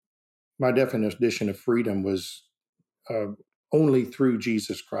my definition of freedom was uh, only through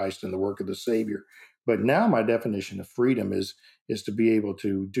Jesus Christ and the work of the Savior. But now my definition of freedom is to be able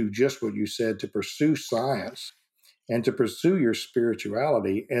to do just what you said, to pursue science and to pursue your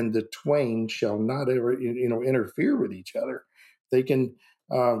spirituality, and the twain shall not ever interfere with each other. They can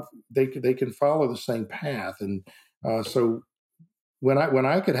they can follow the same path, and so when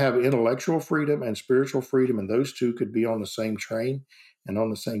I could have intellectual freedom and spiritual freedom, and those two could be on the same train and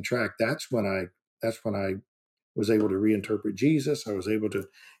on the same track, that's when I was able to reinterpret Jesus. I was able to,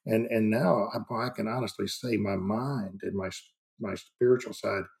 and now I can honestly say my mind and my spiritual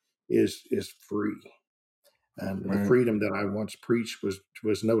side is free. And the Right. freedom that I once preached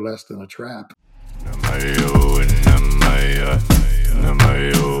was no less than a trap.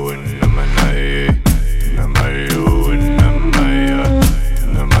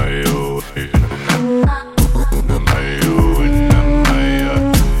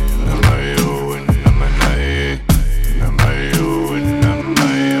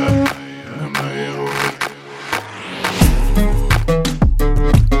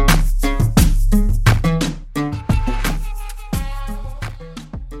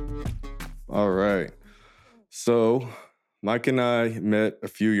 All right. So Mike and I met a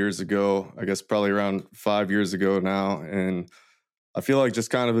few years ago, I guess probably around 5 years ago now. And I feel like just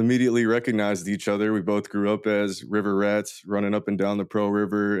kind of immediately recognized each other. We both grew up as river rats, running up and down the Pearl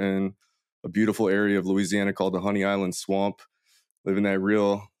River in a beautiful area of Louisiana called the Honey Island Swamp, living that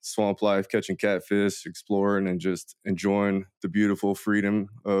real swamp life, catching catfish, exploring, and just enjoying the beautiful freedom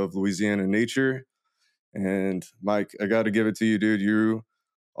of Louisiana nature. And Mike, I got to give it to you, dude. You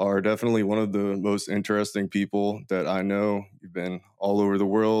are definitely one of the most interesting people that I know. You've been all over the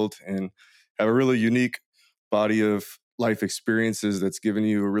world and have a really unique body of life experiences that's given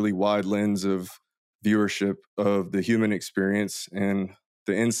you a really wide lens of viewership of the human experience. And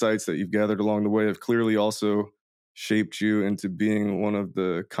the insights that you've gathered along the way have clearly also shaped you into being one of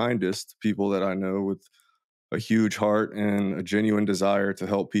the kindest people that I know, with a huge heart and a genuine desire to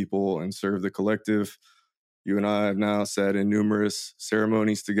help people and serve the collective. You and I have now sat in numerous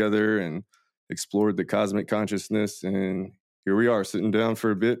ceremonies together and explored the cosmic consciousness. And here we are sitting down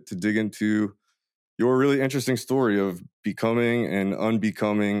for a bit to dig into your really interesting story of becoming and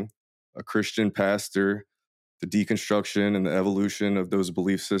unbecoming a Christian pastor, the deconstruction and the evolution of those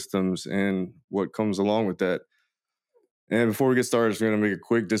belief systems and what comes along with that. And before we get started, I'm just going to make a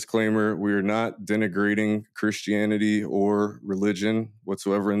quick disclaimer. We are not denigrating Christianity or religion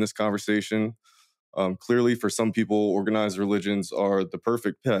whatsoever in this conversation. Clearly, for some people, organized religions are the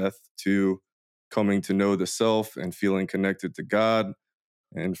perfect path to coming to know the self and feeling connected to God.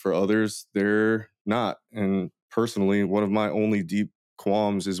 And for others, they're not. And personally, one of my only deep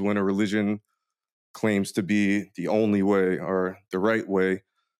qualms is when a religion claims to be the only way or the right way,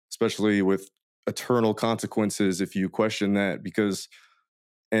 especially with eternal consequences if you question that. Because,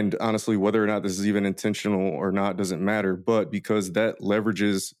 and honestly, whether or not this is even intentional or not doesn't matter, but because that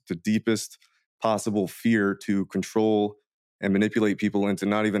leverages the deepest possible fear to control and manipulate people into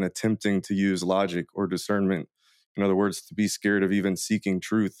not even attempting to use logic or discernment. In other words, to be scared of even seeking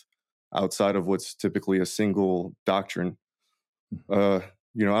truth outside of what's typically a single doctrine.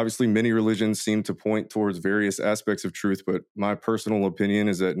 Obviously many religions seem to point towards various aspects of truth, but my personal opinion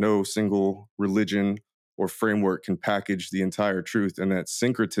is that no single religion or framework can package the entire truth, and that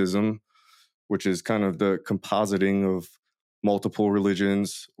syncretism, which is kind of the compositing of multiple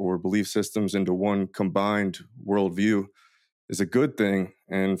religions or belief systems into one combined worldview, is a good thing,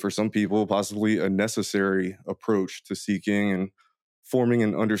 and for some people, possibly a necessary approach to seeking and forming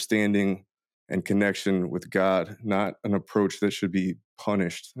an understanding and connection with God, not an approach that should be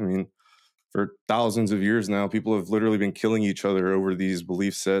punished. I mean, for thousands of years now, people have literally been killing each other over these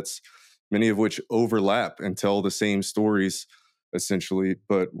belief sets, many of which overlap and tell the same stories, essentially,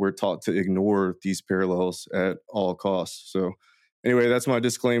 but we're taught to ignore these parallels at all costs. So anyway, that's my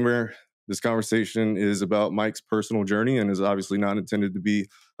disclaimer. This conversation is about Mike's personal journey and is obviously not intended to be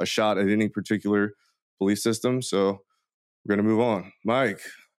a shot at any particular belief system. So we're going to move on. Mike,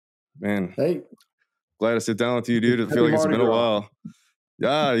 man, Hey, glad to sit down with you, dude. I feel happy like it's Mardi been a Gras. while.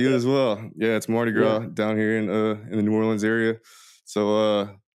 Yeah, you as well. Yeah, it's Mardi Gras Yeah, down here in the New Orleans area. So,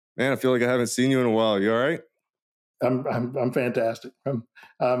 man, I feel like I haven't seen you in a while. You all right? I'm fantastic. I'm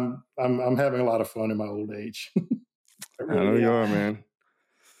having a lot of fun in my old age. I I know really you am. are, man.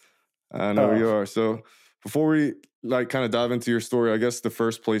 I know you Uh, are. So before we kind of dive into your story, I guess the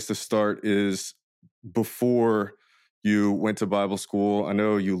first place to start is before you went to Bible school. I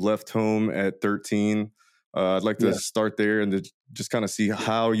know you left home at 13. I'd like to yes. start there and to just kind of see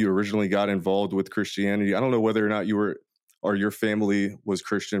how you originally got involved with Christianity. I don't know whether or not you were or your family was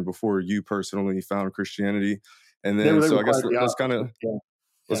Christian before you personally found Christianity? And They then, were so I guess quite the let's kind opposite. of Yeah,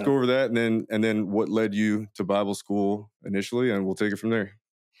 let's yeah. go over that, and then what led you to Bible school initially, and we'll take it from there.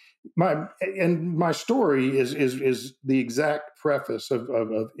 My story is the exact preface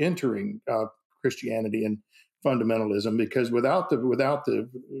of entering Christianity and fundamentalism, because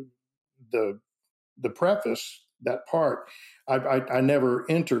the the preface, that part, I never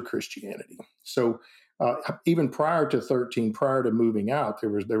entered Christianity. So even prior to 13, prior to moving out, there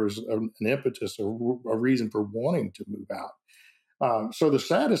was an impetus, a reason for wanting to move out. So the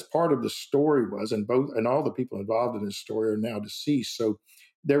saddest part of the story was, and all the people involved in this story are now deceased. So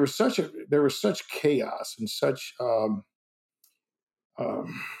there was such chaos and such um,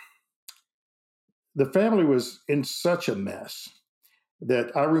 the family was in such a mess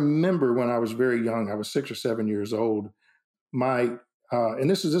that I remember when I was very young. I was 6 or 7 years old. My and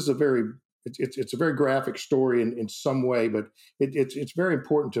this is a very it's a very graphic story in some way, but it's very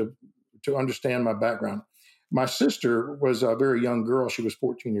important to understand my background. My sister was a very young girl. She was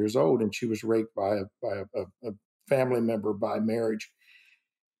 14 years old, and she was raped by a family member by marriage.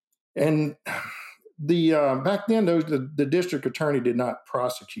 And back then, the district attorney did not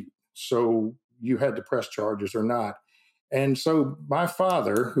prosecute, so you had to press charges or not. And so my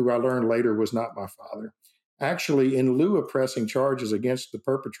father, who I learned later was not my father, actually, in lieu of pressing charges against the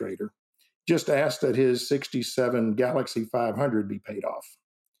perpetrator, just asked that his 67 Galaxy 500 be paid off.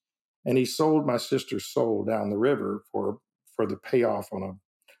 And he sold my sister's soul down the river for the payoff on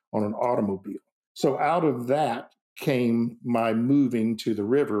an automobile. So out of that came my moving to the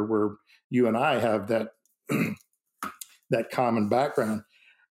river, where you and I have that that common background.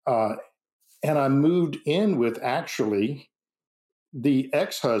 Uh, and I moved in with actually the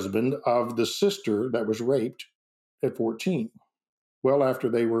ex-husband of the sister that was raped at 14, well after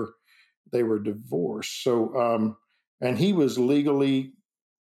they were divorced. So and he was legally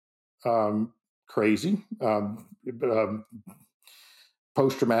crazy,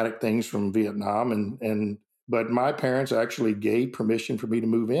 post-traumatic things from Vietnam, and but my parents actually gave permission for me to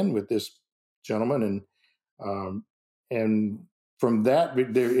move in with this gentleman, um, and from that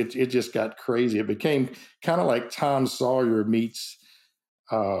it just got crazy. It became kind of like Tom Sawyer meets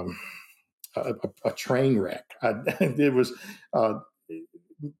um, a train wreck. It was uh,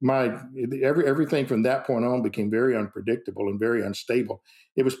 everything from that point on became very unpredictable and very unstable.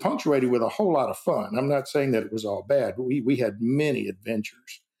 It was punctuated with a whole lot of fun. I'm not saying that it was all bad. We had many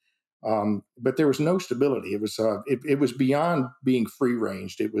adventures, but there was no stability. It was beyond being free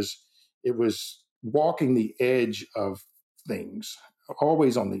ranged. It was walking the edge of things,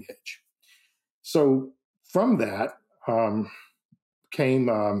 always on the edge. So from that came.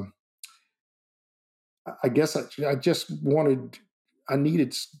 I guess I just I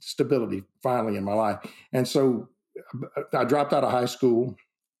needed stability finally in my life. And so I dropped out of high school,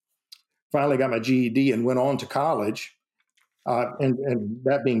 finally got my GED, and went on to college. And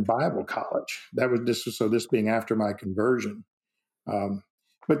that being Bible college, this being after my conversion. Um,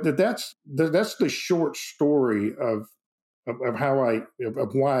 but that's the short story of how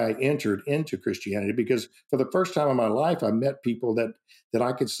of why I entered into Christianity, because for the first time in my life I met people that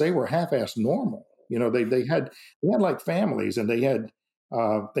I could say were half-assed normal. They had like families, and they had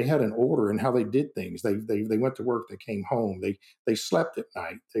an order in how they did things. They went to work, they came home, they slept at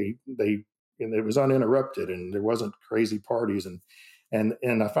night, they and it was uninterrupted, and there wasn't crazy parties, and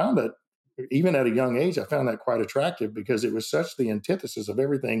I found that even at a young age I found that quite attractive, because it was such the antithesis of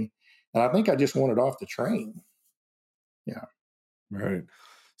everything, and I think I just wanted off the train. Yeah. Right.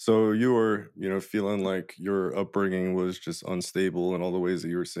 So you were, feeling like your upbringing was just unstable in all the ways that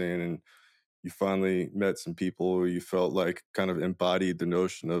you were saying, and you finally met some people who you felt like kind of embodied the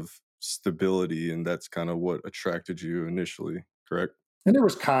notion of stability, and that's kind of what attracted you initially, correct? And there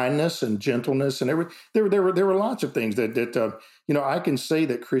was kindness and gentleness, and there were lots of things that I can say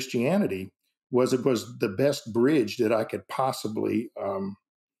that Christianity was the best bridge that I could possibly,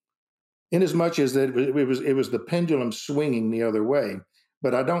 in as much as that it was the pendulum swinging the other way.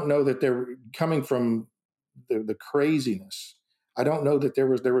 But I don't know that they're coming from the craziness. I don't know that there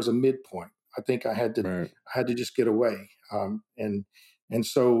was a midpoint. I think Right. I had to just get away, and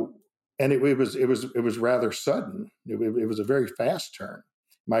so and it was rather sudden. It was a very fast turn.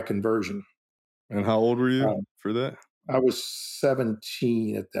 My conversion. And how old were you Um, for that? I was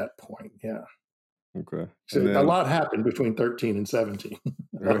 17 at that point. Yeah, Okay. so And a then lot happened between 13 and 17.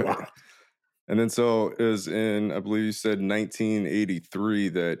 A right. lot. And then so it was in, I believe you said 1983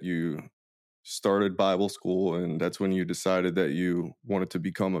 that you started Bible school, and that's when you decided that you wanted to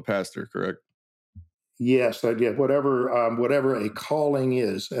become a pastor, correct? Yes, I did. Whatever a calling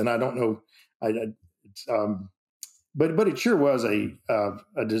is, and I don't know. I it's, but it sure was a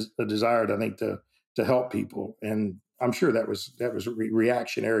desire, I think, to help people, and I'm sure that was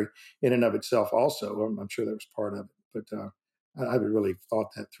reactionary in and of itself. Also, I'm sure that was part of it, but I haven't really thought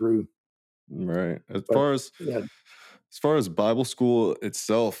that through. Right. But yeah, As far as Bible school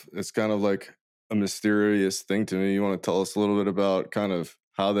itself, it's kind of like a mysterious thing to me. You want to tell us a little bit about kind of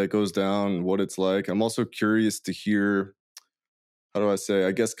how that goes down, what it's like? I'm also curious to hear, how do I say,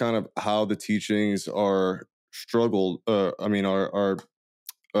 I guess kind of how the teachings are struggled, I mean, are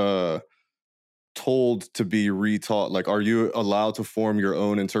uh told to be retaught. Like, are you allowed to form your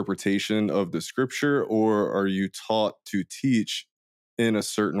own interpretation of the scripture, or are you taught to teach in a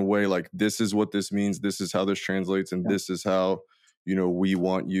certain way? Like, this is what this means, this is how this translates, and yeah. this is how, we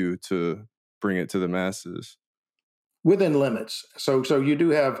want you to bring it to the masses. Within limits. So you do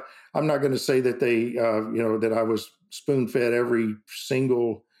have. I'm not going to say that that I was spoon fed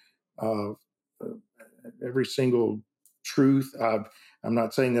uh, every single truth. I'm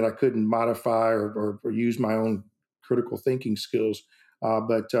not saying that I couldn't modify or use my own critical thinking skills,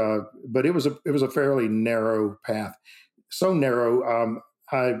 but it was a fairly narrow path. So narrow.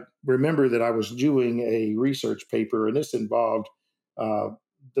 I remember that I was doing a research paper, and this involved uh,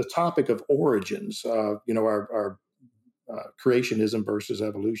 the topic of origins. Our creationism versus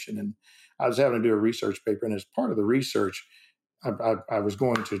evolution, and I was having to do a research paper, and as part of the research, I was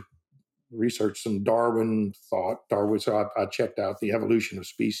going to research some Darwin thought. Darwin, so I checked out the evolution of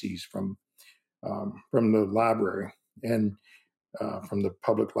species from the library and from the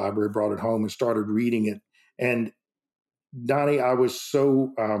public library, brought it home and started reading it. And Donnie, I was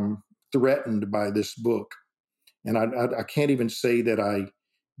so threatened by this book, and I can't even say that I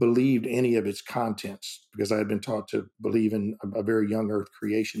believed any of its contents because I had been taught to believe in a very young Earth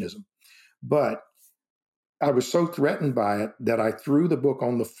creationism. But I was so threatened by it that I threw the book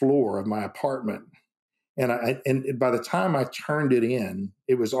on the floor of my apartment. And by the time I turned it in,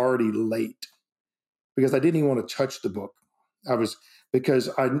 it was already late because I didn't even want to touch the book. I was because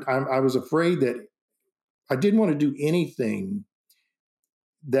I was afraid that I didn't want to do anything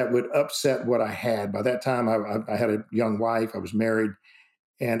that would upset what I had. By that time, I had a young wife. I was married,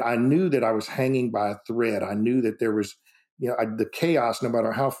 and I knew that I was hanging by a thread. I knew that there was, the chaos. No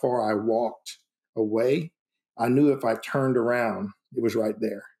matter how far I walked away, I knew if I turned around, it was right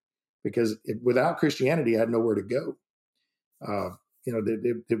there. Because without Christianity, I had nowhere to go. Uh,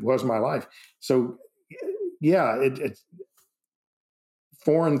 it was my life. So, yeah,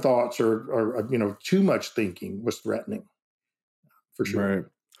 foreign thoughts or too much thinking was threatening for sure. Right.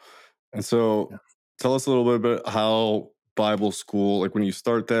 And so Yeah. tell us a little bit about how Bible school, like when you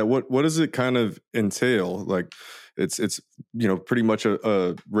start that, what does it kind of entail? Like it's pretty much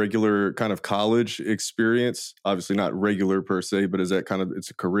a regular kind of college experience. Obviously not regular per se, but is that kind of, it's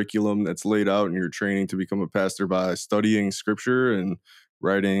a curriculum that's laid out and you're training to become a pastor by studying scripture and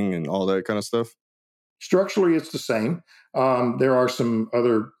writing and all that kind of stuff? Structurally, it's the same. There are some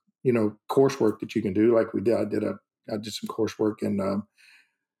other coursework that you can do, like we did. I did some coursework in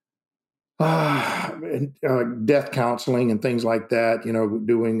death counseling and things like that.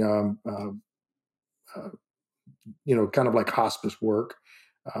 Doing kind of like hospice work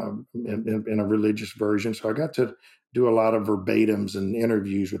in a religious version. So I got to do a lot of verbatims and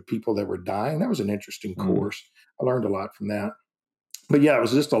interviews with people that were dying. That was an interesting Mm, course. I learned a lot from that. But yeah, it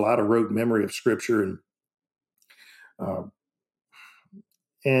was just a lot of rote memory of scripture uh,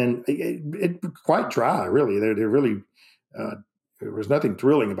 and it quite dry, really. They're really uh, there was nothing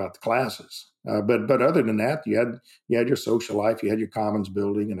thrilling about the classes. But other than that, you had your social life, you had your commons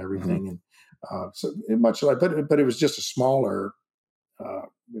building and mhm. everything, and so much like. But it was just a smaller,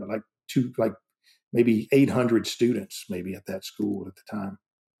 like maybe 800 students, maybe at that school at the time.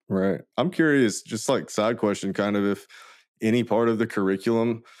 Right. I'm curious, just like side question, kind of if any part of the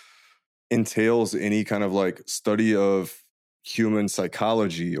curriculum entails any kind of like study of human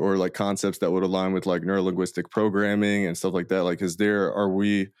psychology or like concepts that would align with like neurolinguistic programming and stuff like that. Like,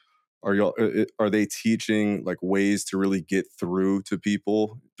 are y'all, are they teaching like ways to really get through to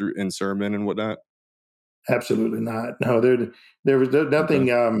people through in sermon and whatnot? Absolutely not. No, there was Okay. nothing.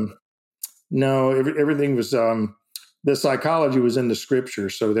 No, everything was. The psychology was in the scripture,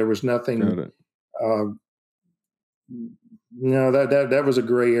 so there was Got nothing. it. Uh, no, that was a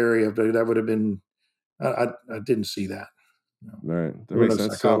gray area. But that would have been. I didn't see that. No, All right. That there were makes no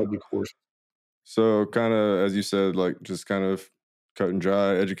sense. So, psychology courses. kind of, as you said, like just kind of cut and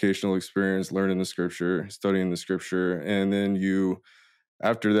dry educational experience, learning the scripture, studying the scripture. And then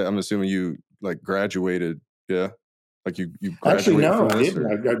after that, I'm assuming you like graduated. Yeah. Like you Actually, graduated no, from I this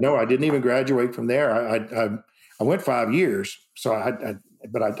didn't. or No, I didn't even graduate from there. I went 5 years, so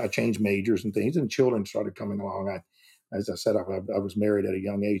but I changed majors and things, and children started coming along. as I said, I was married at a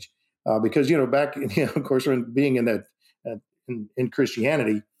young age because back of course when being in that uh, in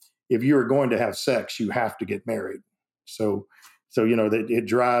Christianity, if you are going to have sex, you have to get married. So that it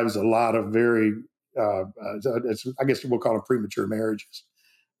drives a lot of very I guess we'll call them premature marriages.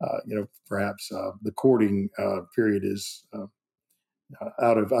 Perhaps the courting period is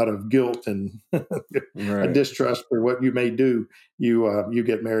out of guilt and a Right. distrust for what you may do. You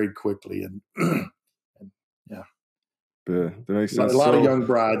get married quickly, and, and yeah, Yeah, that makes a sense. lot of So, young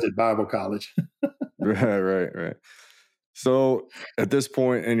brides at Bible college. right. So, at this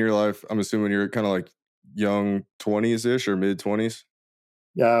point in your life, I'm assuming you're kind of like young 20s ish or mid 20s.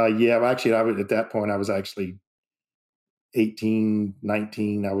 Yeah, well, actually, I was at that point. I was actually 18,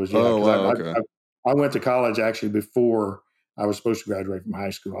 19. I was Oh, because wow. Okay. I went to college actually before I was supposed to graduate from high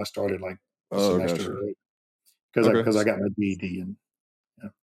school. I started like a Oh, semester gotcha. early because I Okay. because I got my GED and yeah.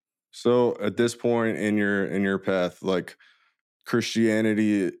 So, at this point in your path, like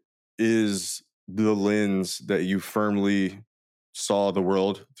Christianity is the lens that you firmly saw the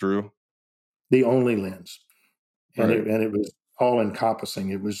world through. The only lens, and Right. it was all encompassing.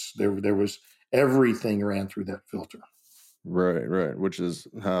 It was there was everything ran through that filter. Right, which is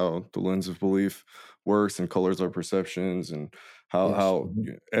how the lens of belief works and colors our perceptions, and Yes. how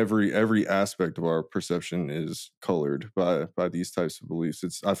every aspect of our perception is colored by these types of beliefs.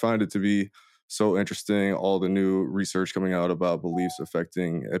 It's I find it to be so interesting, all the new research coming out about beliefs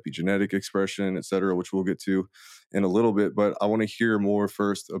affecting epigenetic expression, et cetera, which we'll get to in a little bit. But I want to hear more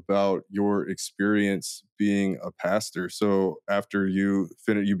first about your experience being a pastor. So after you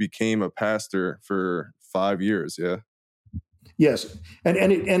became a pastor for 5 years, yeah. Yes, and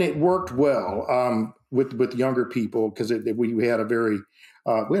it worked well with younger people because we had a very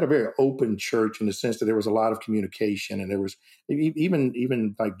open church in the sense that there was a lot of communication, and there was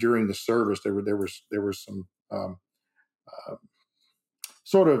even like during the service there was some uh,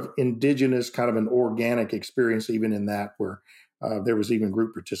 sort of indigenous kind of an organic experience even in that where there was even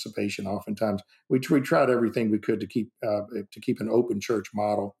group participation. Oftentimes we tried everything we could to keep an open church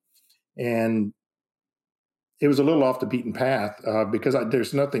model, and it was a little off the beaten path because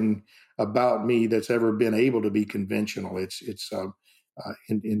there's nothing about me that's ever been able to be conventional.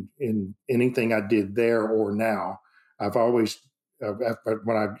 In anything I did there or now, I've always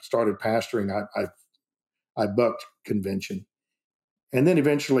when I started pastoring, I bucked convention, and then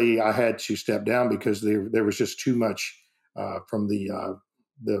eventually I had to step down because there was just too much from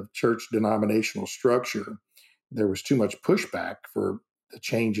the church denominational structure. There was too much pushback for the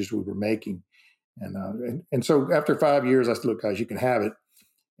changes we were making, and so after 5 years, I said, "Look, guys, you can have it."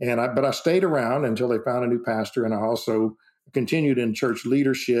 But I stayed around until they found a new pastor, and I also continued in church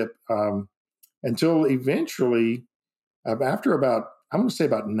leadership until eventually, after about I'm going to say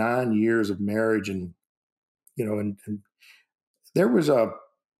about 9 years of marriage, and there was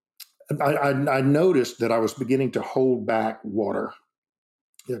I noticed that I was beginning to hold back water.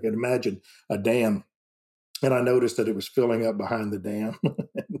 You can imagine a dam, and I noticed that it was filling up behind the dam,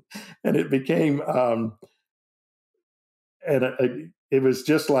 and it became it was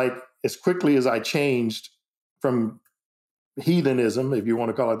just like as quickly as I changed from heathenism, if you want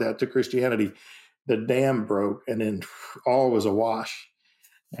to call it that, to Christianity, the dam broke, and then all was awash.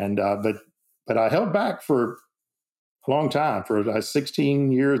 And but I held back for a long time for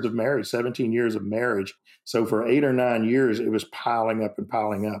 16 years of marriage, 17 years of marriage. So for 8 or 9 years, it was piling up,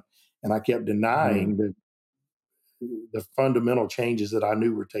 and I kept Mhm. denying the fundamental changes that I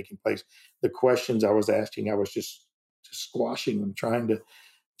knew were taking place. The questions I was asking, I was just squashing them, trying to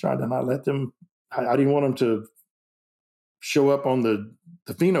not let them. I didn't want them to show up on the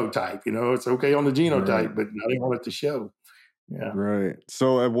phenotype. It's okay on the Right. genotype, but I didn't want it to show. Yeah. Right.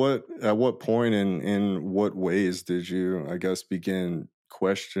 So at what point and in what ways did you, I guess, begin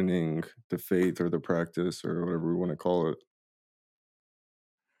questioning the faith or the practice or whatever we want to call it?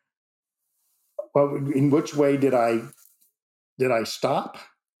 Well, in which way did I stop?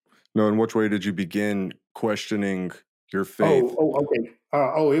 No, in which way did you begin questioning your faith? Okay.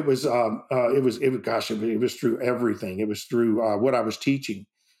 It was. Gosh, it was through everything. It was through what I was teaching.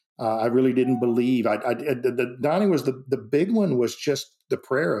 I really didn't believe. Donnie was the big one was just the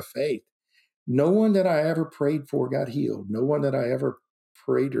prayer of faith. No one that I ever prayed for got healed. No one that I ever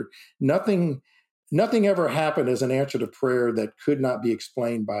prayed or nothing. Nothing ever happened as an answer to prayer that could not be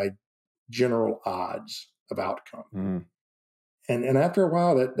explained by general odds of outcome. Mm, And after a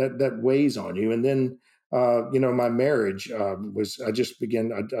while, that weighs on you. And then my marriage was. I just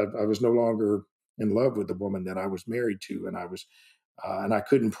began. I was no longer in love with the woman that I was married to, and I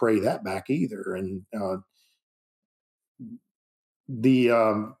couldn't pray that back either. And the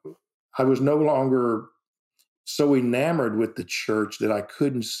I was no longer so enamored with the church that I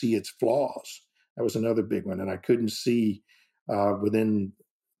couldn't see its flaws. That was another big one, and I couldn't see within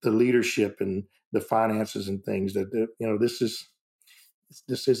the leadership and the finances and things that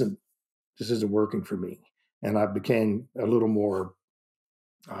this isn't working for me. And I became a little more,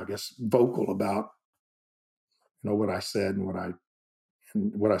 I guess, vocal about what I said and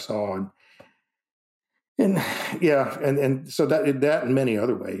what I saw, and yeah, and so that in many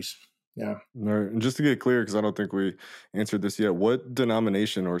other ways, yeah. Right. And just to get clear, because I don't think we answered this yet, what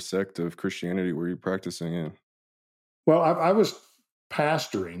denomination or sect of Christianity were you practicing in? Well, I was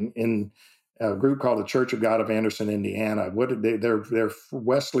pastoring in a group called the Church of God of Anderson, Indiana. What did they're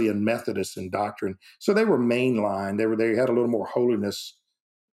Wesleyan Methodists in doctrine, so they were mainline. They had a little more holiness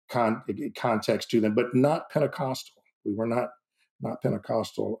context to them, but not Pentecostal. We were not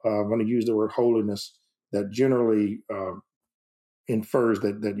Pentecostal. When I use the word holiness, that generally infers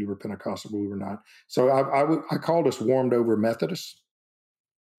that you were Pentecostal, but we were not. So I called us warmed over Methodists.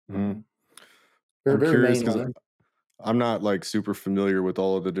 Mhm. Very I'm very curious because mainline. I'm not like super familiar with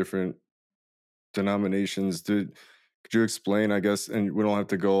all of the different denominations. Could you explain, I guess, and we don't have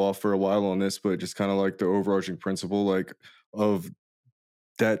to go off for a while on this, but just kind of like the overarching principle, like of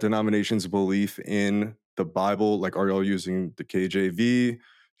that denomination's belief in the Bible? Like, are y'all using the KJV? Do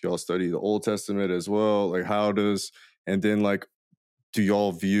y'all study the Old Testament as well? Like, and then like, do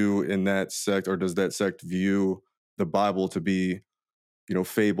y'all view in that sect, or does that sect view the Bible to be,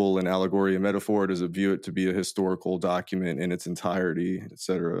 fable and allegory and metaphor? Or does it view it to be a historical document in its entirety, et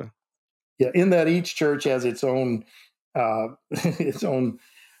cetera? Yeah, in that each church has its own its own.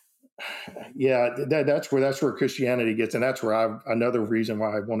 Yeah, that's where Christianity gets, and that's where another reason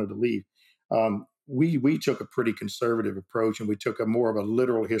why I wanted to leave. We took a pretty conservative approach, and we took a more of a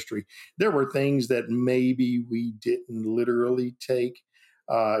literal history. There were things that maybe we didn't literally take.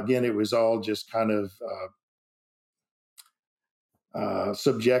 Again, it was all just kind of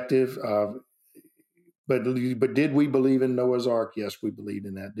subjective. But did we believe in Noah's Ark? Yes, we believed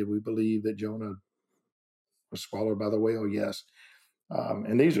in that. Did we believe that Jonah was swallowed by the whale? Yes.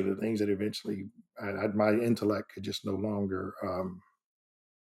 And these are the things that eventually my intellect could just no longer.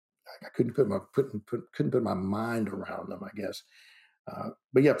 I couldn't couldn't put my mind around them, I guess.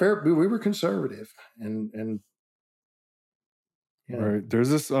 But yeah, we were conservative, and yeah. Right. There's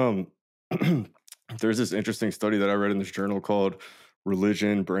this interesting study that I read in this journal called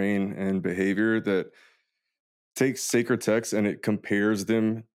Religion, Brain, and Behavior that takes sacred texts and it compares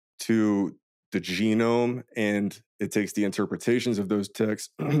them to the genome, and it takes the interpretations of those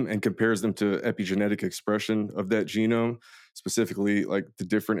texts and compares them to epigenetic expression of that genome, specifically like the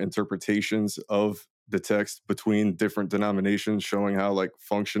different interpretations of the text between different denominations, showing how like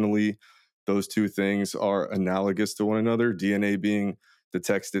functionally those two things are analogous to one another, DNA being the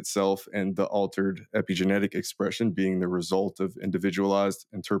text itself and the altered epigenetic expression being the result of individualized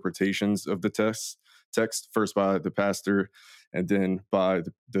interpretations of the text, first by the pastor and then by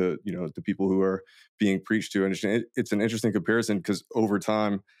the people who are being preached to. And it's an interesting comparison because over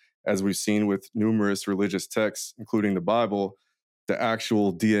time, as we've seen with numerous religious texts, including the Bible, the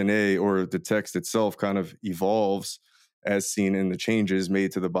actual DNA or the text itself kind of evolves as seen in the changes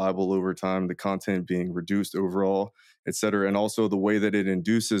made to the Bible over time, the content being reduced overall, et cetera. And also the way that it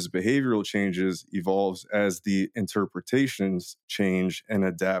induces behavioral changes evolves as the interpretations change and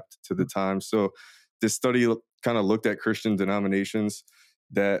adapt to the time. So this study kind of looked at Christian denominations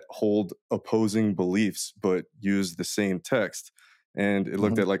that hold opposing beliefs but use the same text. And it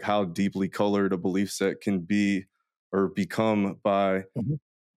looked Mhm, at like how deeply colored a belief set can be or become by mhm.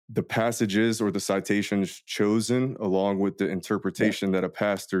 the passages or the citations chosen along with the Yeah. interpretation that a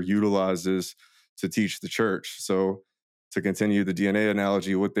pastor utilizes to teach the church. So to continue the DNA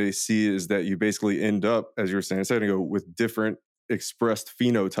analogy, what they see is that you basically end up, as you were saying a second ago, with different expressed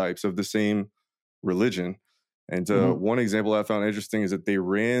phenotypes of the same religion. And Mhm. one example I found interesting is that they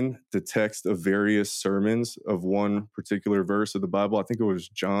ran the text of various sermons of one particular verse of the Bible. I think it was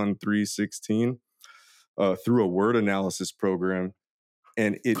John 3:16, through a word analysis program,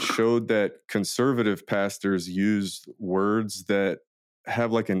 and it showed that conservative pastors used words that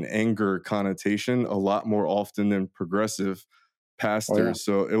have like an anger connotation a lot more often than progressive Oh yeah. pastors.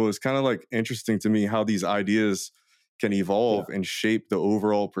 So it was kind of like interesting to me how these ideas can Yeah. evolve and shape the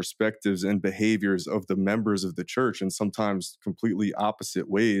overall perspectives and behaviors of the members of the church in sometimes completely opposite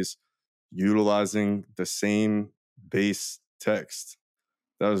ways, utilizing the same base text.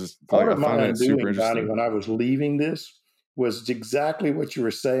 That was like, Part I of find my that super undoing, Donnie, interesting. when I was leaving this, was exactly what you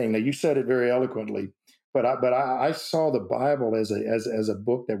were saying. Now you said it very eloquently, but I saw the Bible as a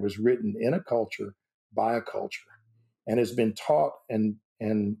book that was written in a culture by a culture, and has been taught and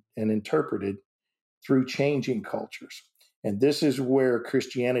interpreted through changing cultures. And this is where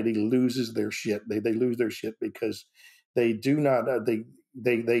Christianity loses their shit. They lose their shit because they do not they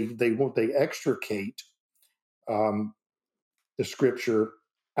extricate um, the scripture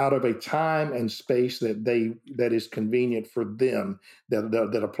out of a time and space that is convenient for them,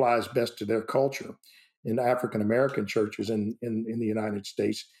 that applies best to their culture. In African American churches in the United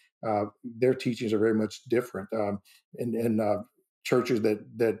States, their teachings are very much different. In churches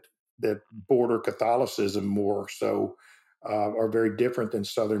that border Catholicism more so are very different than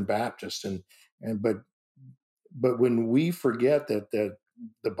Southern Baptists. And but when we forget that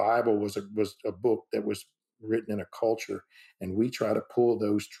the Bible was a book that was written in a culture, and we try to pull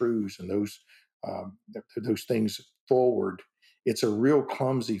those truths and those things forward, it's a real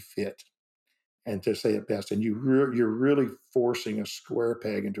clumsy fit. And to say it best, and you're really forcing a square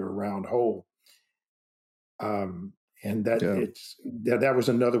peg into a round hole. And Yeah. that was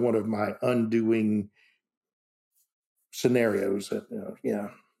another one of my undoing scenarios. That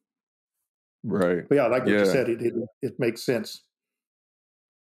yeah, Right. but yeah, I like what you Yeah. said. It makes sense.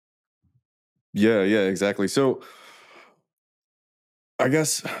 Yeah. Yeah. Exactly. So I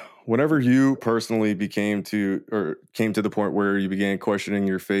guess whenever you personally came to the point where you began questioning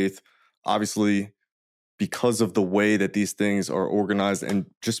your faith, obviously because of the way that these things are organized and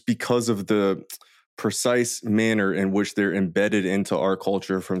just because of the precise manner in which they're embedded into our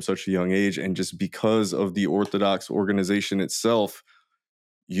culture from such a young age, and just because of the Orthodox organization itself,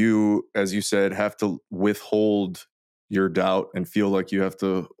 you, as you said, have to withhold your doubt and feel like you have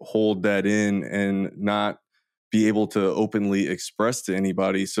to hold that in and not be able to openly express to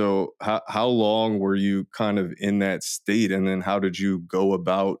anybody. So how long were you kind of in that state, and then how did you go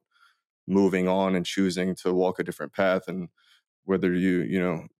about moving on and choosing to walk a different path, and whether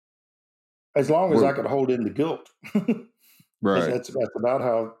As long as were I could hold in the guilt. right. That's about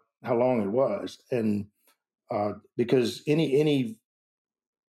how long it was. And because any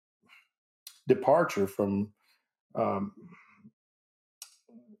departure um,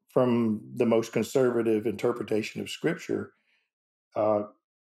 from the most conservative interpretation of Scripture uh,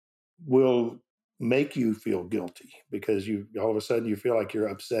 will make you feel guilty, because you all of a sudden you feel like you're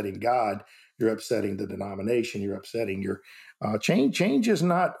upsetting God, you're upsetting the denomination, you're upsetting your change. Change is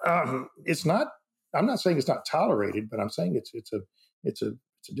not. It's not. I'm not saying it's not tolerated, but I'm saying it's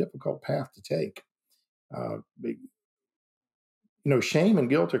a difficult path to take. Shame and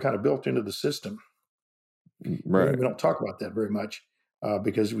guilt are kind of built into the system. Right. We don't talk about that very much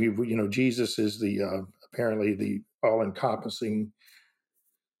because Jesus is the apparently the all-encompassing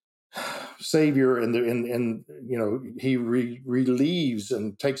savior, and he relieves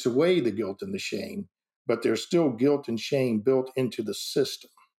and takes away the guilt and the shame, but there's still guilt and shame built into the system,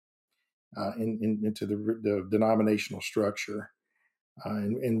 into the denominational structure,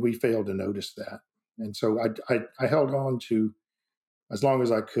 and we failed to notice that. And so I held on to as long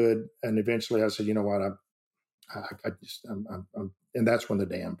as I could, and eventually I said, you know what, I just and that's when the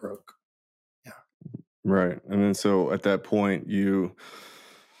dam broke. Yeah. Right. And then so at that point, you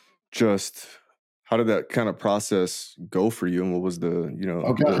just, how did that kind of process go for you? And what was Oh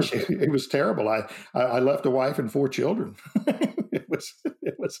the, gosh, it was terrible. I left a wife and 4 children. it was.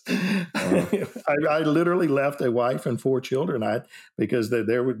 uh, I literally left a wife and 4 children. Because they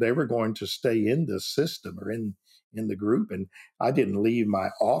were going to stay in the system, or in the group, and I didn't leave my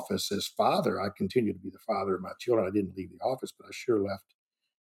office as father. I continued to be the father of my children. I didn't leave the office, but I sure left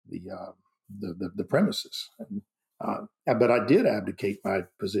the the premises. But I did abdicate my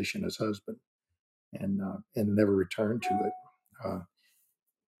position as husband, and never returned to it.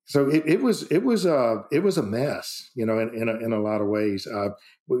 So it was a mess, in a lot of ways.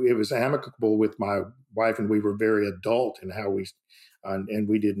 It was amicable with my wife, and we were very adult in how and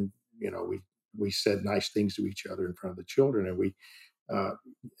we didn't, we said nice things to each other in front of the children, and uh,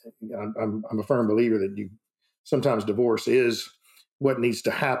 I'm a firm believer that sometimes divorce is what needs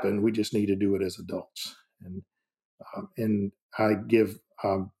to happen. We just need to do it as adults, and I give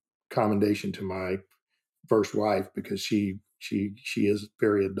commendation to my first wife, because she is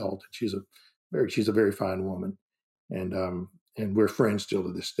very adult, and she's a very fine woman, and we're friends still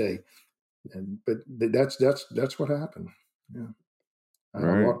to this day. But that's what happened. Yeah, I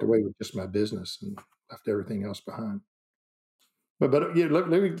right. walked away with just my business and left everything else behind. But yeah, let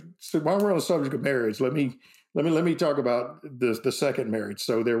me. So while we're on the subject of marriage, let me talk about the second marriage.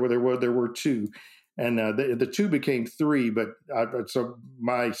 So there were two, and the two became three. But so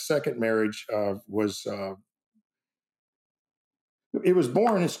my second marriage was. It was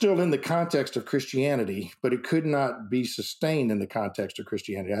born and still in the context of Christianity, but it could not be sustained in the context of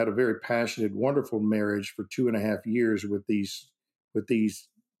Christianity. I had a very passionate, wonderful marriage for 2.5 years with these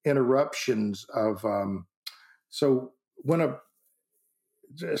interruptions of so when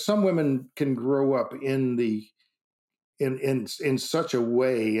some women can grow up in the in such a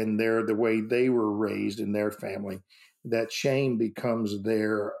way in the way they were raised in their family that shame becomes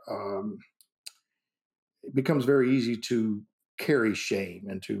their it becomes very easy to carry shame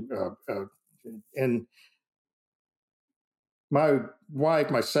and to and my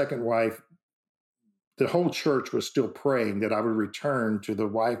second wife, the whole church was still praying that I would return to the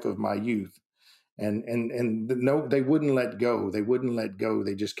wife of my youth. No, they wouldn't let go. They wouldn't let go.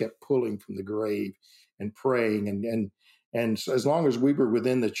 They just kept pulling from the grave and praying. And so as long as we were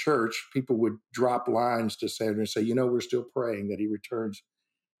within the church, people would drop lines to say, we're still praying that he returns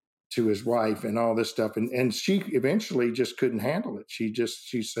to his wife and all this stuff. And she eventually just couldn't handle it. She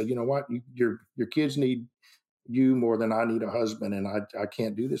said, you know what, your kids need you more than I need a husband, and I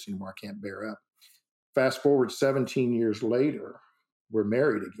can't do this anymore. I can't bear up. Fast forward 17 years later, we're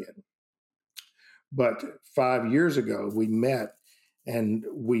married again. But 5 years ago, we met and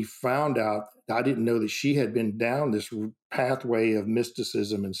we found out, I didn't know that she had been down this pathway of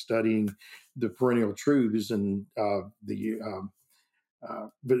mysticism and studying the perennial truths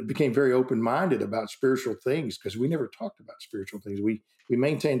but became very open-minded about spiritual things because we never talked about spiritual things. We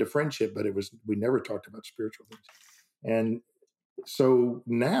maintained a friendship, but we never talked about spiritual things. And so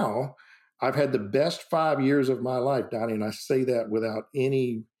now I've had the best 5 years of my life, Donnie, and I say that without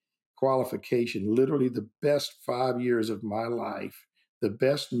any qualification, literally the best 5 years of my life, the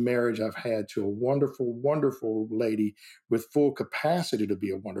best marriage I've had to a wonderful, wonderful lady with full capacity to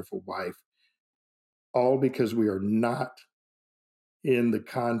be a wonderful wife, all because we are not in the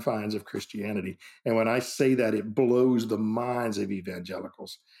confines of Christianity. And when I say that, it blows the minds of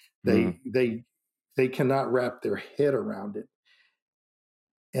evangelicals. Mm, They cannot wrap their head around it.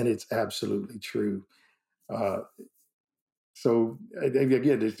 And it's absolutely true. Uh, so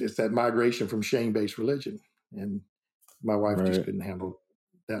again, it's that migration from shame-based religion, and my wife just right. couldn't handle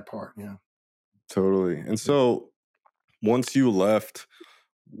that part. Yeah. Totally. And so once you left,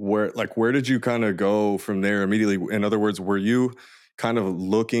 where did you kind of go from there immediately? In other words, were you kind of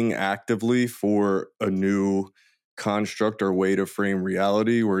looking actively for a new construct or way to frame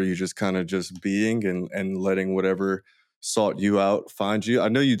reality? Were you just kind of just being and letting whatever sought you out find you? I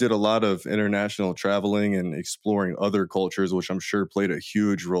know you did a lot of international traveling and exploring other cultures, which I'm sure played a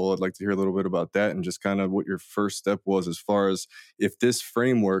huge role. I'd like to hear a little bit about that and just kind of what your first step was as far as if this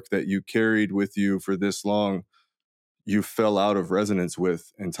framework that you carried with you for this long you fell out of resonance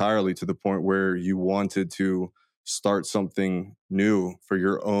with entirely to the point where you wanted to start something new for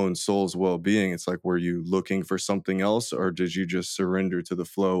your own soul's well-being. It's like, were you looking for something else, or did you just surrender to the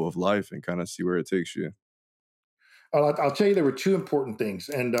flow of life and kind of see where it takes you? I'll tell you, there were two important things,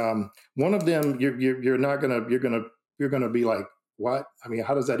 and one of them you're not gonna you're gonna be like, what? I mean,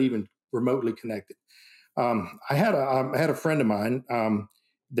 how does that even remotely connect it? I had a friend of mine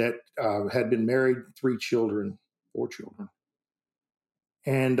that had been married, four children,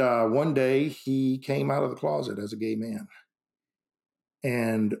 and one day he came out of the closet as a gay man.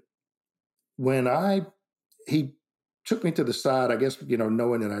 And when he took me to the side, I guess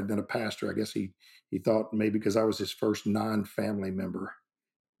knowing that I'd been a pastor, I guess he thought maybe because I was his first non-family member.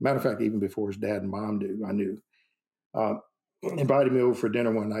 Matter of fact, even before his dad and mom knew, I knew. Uh, Invited me over for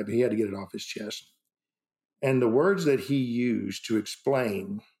dinner one night, but he had to get it off his chest. And the words that he used to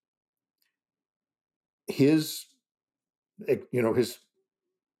explain his his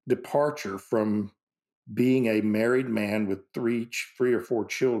departure from being a married man with three or four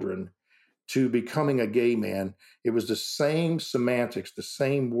children to becoming a gay man, it was the same semantics, the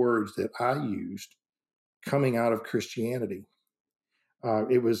same words that I used coming out of Christianity.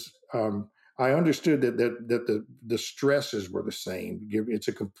 It was I understood that the stresses were the same. It's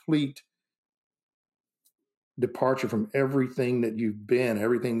a complete departure from everything that you've been,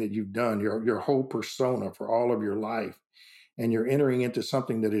 everything that you've done, your whole persona for all of your life, and you're entering into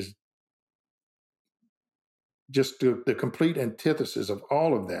something that is just the complete antithesis of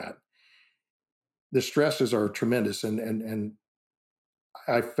all of that. The stresses are tremendous, and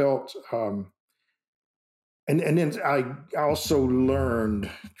I felt, and then I also learned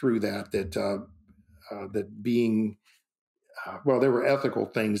through that being well, there were ethical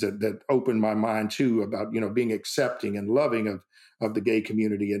things that opened my mind too about being accepting and loving of the gay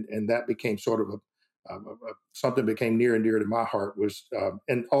community, and that became sort of something became near and dear to my heart. Was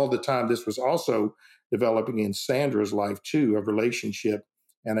and all the time this was also developing in Sandra's life too, a relationship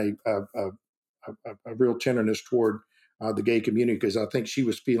and a real tenderness toward the gay community, because I think she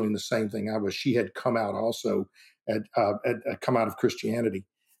was feeling the same thing I was. She had come out also, come out of Christianity.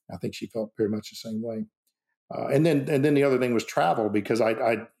 I think she felt very much the same way. And then the other thing was travel, because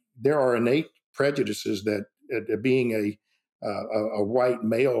there are innate prejudices that being a white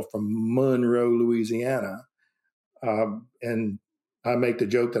male from Monroe, Louisiana, and I make the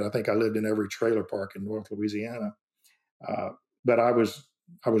joke that I think I lived in every trailer park in North Louisiana, uh, but I was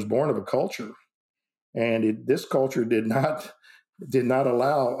born of a culture, and this culture did not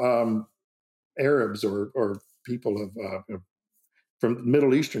allow Arabs or people from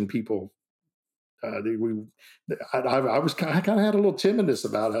Middle Eastern people. I was kind of had a little timidness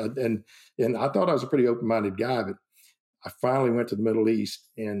about it, and I thought I was a pretty open minded guy, but I finally went to the Middle East,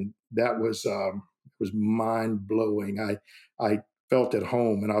 and that was mind blowing. I felt at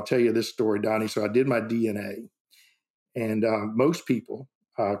home, and I'll tell you this story, Donnie. So I did my DNA, and most people,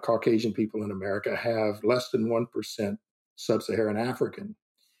 Caucasian people in America, have less than 1% sub-Saharan African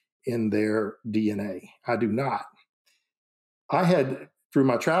in their DNA. I do not. I had, through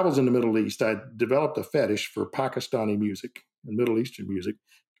my travels in the Middle East, I developed a fetish for Pakistani music and Middle Eastern music.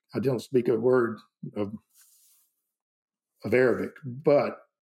 I don't speak a word of, of Arabic, but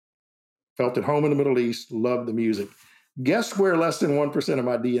felt at home in the Middle East, loved the music. Guess where less than 1% of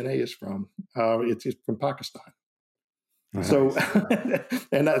my DNA is from? It's from Pakistan. Nice. So,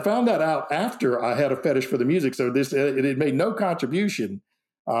 and I found that out after I had a fetish for the music. So it made no contribution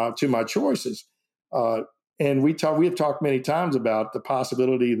to my choices. And we have talked many times about the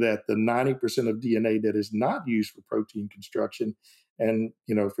possibility that the 90% of DNA that is not used for protein construction and,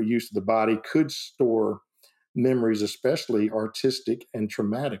 for use of the body, could store memories, especially artistic and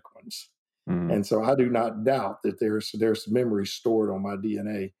traumatic ones. Mm. And so I do not doubt that there's memories stored on my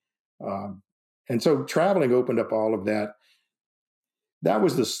DNA. And so traveling opened up all of that. That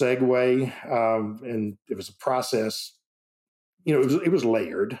was the segue, and it was a process. It was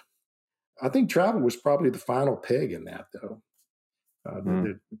layered. I think travel was probably the final peg in that, though.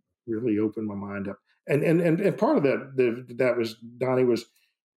 That really opened my mind up. And part of that was, Donnie, was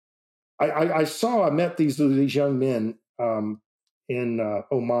I met these young men in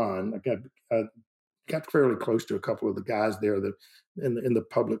Oman. I got fairly close to a couple of the guys there that in the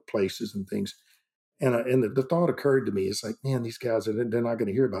public places and things. And the thought occurred to me, it's like, man, these guys they're not going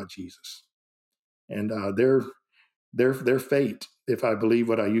to hear about Jesus, and their fate, if I believe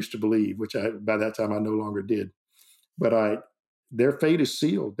what I used to believe, which by that time I no longer did, but their fate is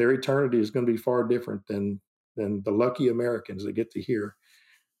sealed. Their eternity is going to be far different than the lucky Americans that get to hear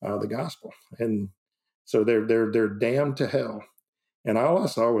the gospel, and so they're damned to hell. And all I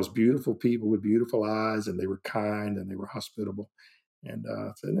saw was beautiful people with beautiful eyes, and they were kind and they were hospitable. And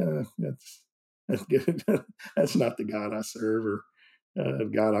I said, no, that's good. That's not the God I serve, or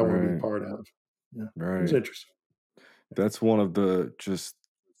God I want to be Right. part of. Yeah, it was Right. interesting. That's one of the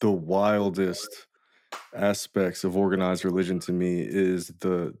wildest aspects of organized religion to me is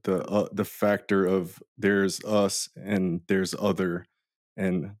the factor of there's us and there's other,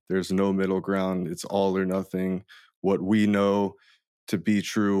 and there's no middle ground. It's all or nothing. What we know to be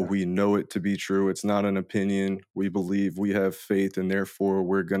true, Yeah. we know it to be true. It's not an opinion. We believe, we have faith, and therefore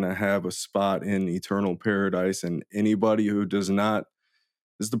we're going to have a spot in eternal paradise. And anybody who does not,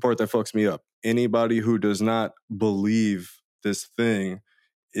 this is the part that fucks me up. Anybody who does not believe this thing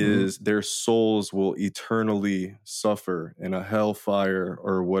Mm-hmm. is their souls will eternally suffer in a hellfire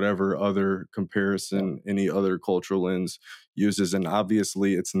or whatever other Yeah. comparison any other cultural lens uses. And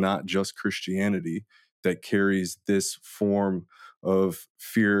obviously, it's not just Christianity that carries this form of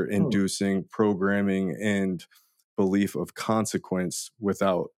fear Mm. inducing programming and belief of consequence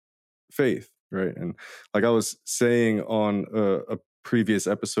without faith, right? And like I was saying on a previous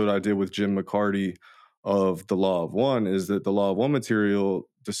episode I did with Jim McCarty of the Law of One, is that the Law of One material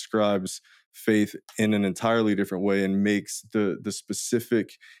describes faith in an entirely different way and makes the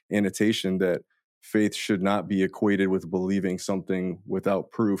specific annotation that faith should not be equated with believing something without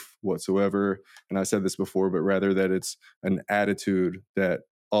proof whatsoever. And I said this before, but rather that it's an attitude that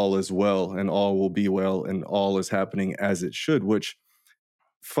all is well and all will be well and all is happening as it should, which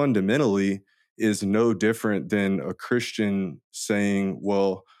fundamentally is no different than a Christian saying,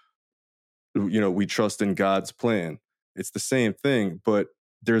 well, we trust in God's plan. It's the same thing, but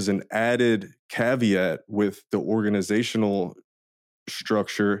there's an added caveat with the organizational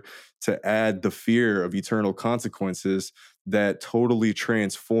structure to add the fear of eternal consequences that totally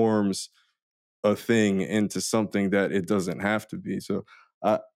transforms a thing into something that it doesn't have to be. So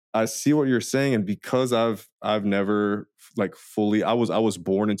I I see what you're saying, and because I've never like fully, I was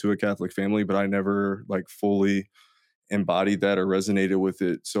born into a Catholic family, but I never like fully embodied that or resonated with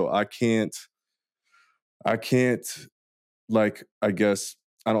it. So I can't like, I guess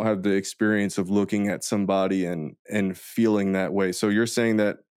I don't have the experience of looking at somebody and feeling that way. So you're saying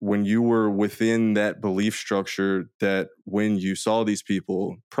that when you were within that belief structure, that when you saw these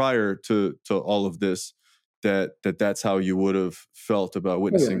people prior to all of this, that's how you would have felt about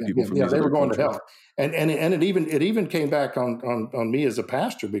Oh, yeah, witnessing yeah, people yeah, from yeah. these They were other going to cultures. hell, and it even came back on me as a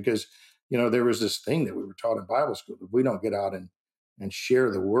pastor, because there was this thing that we were taught in Bible school: if we don't get out and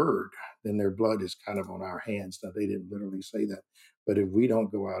share the word, then their blood is kind of on our hands. Now, they didn't literally say that, but if we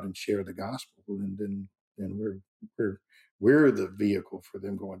don't go out and share the gospel, well, then we're we're the vehicle for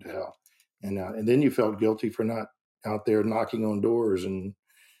them going to hell, and then you felt guilty for not out there knocking on doors and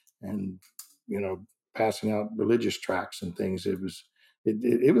you know passing out religious tracts and things. It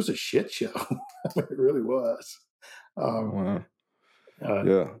was a shit show. It really was. Um, Wow. uh,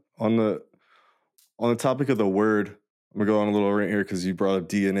 Yeah. On the topic of the word, I'm gonna go on a little rant here because you brought up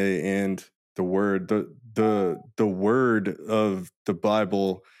DNA and the word. The word of the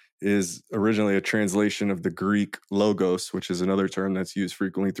Bible is originally a translation of the Greek logos, which is another term that's used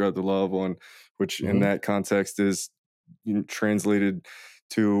frequently throughout the law of one, which in mhm, that context is translated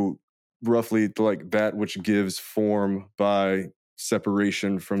to roughly like that which gives form by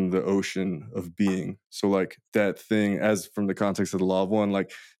separation from the ocean of being. So like that thing, as from the context of the law of one,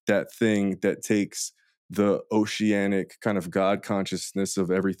 like that thing that takes the oceanic kind of God consciousness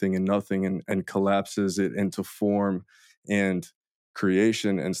of everything and nothing, and collapses it into form and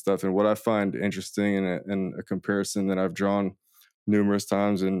creation and stuff. And what I find interesting, and a comparison that I've drawn numerous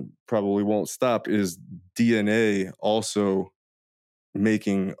times and probably won't stop, is DNA also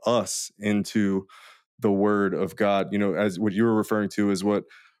making us into the word of God. As what you were referring to is what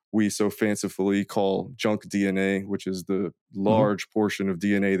we so fancifully call junk DNA, which is the mhm, large portion of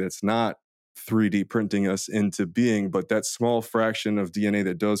DNA that's not 3D printing us into being, but that small fraction of DNA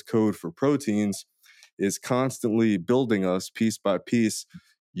that does code for proteins is constantly building us piece by piece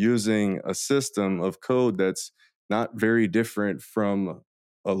using a system of code that's not very different from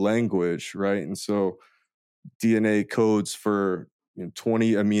a language, right? And so DNA codes for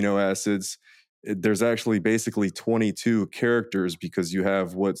 20 amino acids. There's actually basically 22 characters because you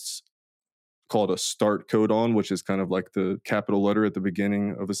have what's called a start codon, which is kind of like the capital letter at the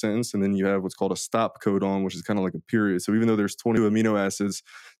beginning of a sentence. And then you have what's called a stop codon, which is kind of like a period. So even though there's 20 amino acids,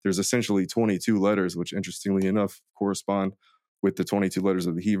 there's essentially 22 letters, which interestingly enough correspond with the 22 letters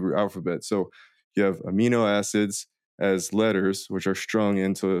of the Hebrew alphabet. So you have amino acids as letters, which are strung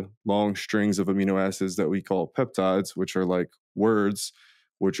into long strings of amino acids that we call peptides, which are like words,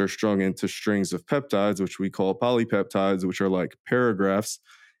 which are strung into strings of peptides, which we call polypeptides, which are like paragraphs.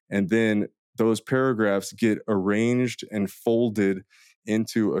 And then those paragraphs get arranged and folded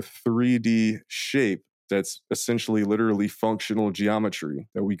into a 3D shape that's essentially literally functional geometry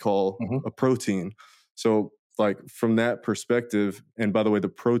that we call mhm, a protein. So, like from that perspective, and by the way,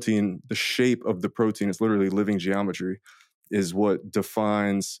 the shape of the protein is literally living geometry, is what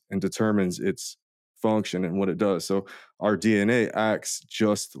defines and determines its function and what it does. So, our DNA acts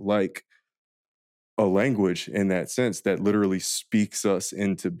just like a language in that sense that literally speaks us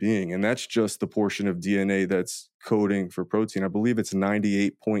into being. And that's just the portion of DNA that's coding for protein. I believe it's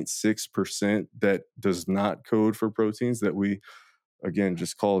 98.6% that does not code for proteins, that we, again,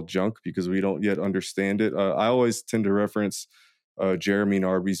 just call junk because we don't yet understand it. I always tend to reference Jeremy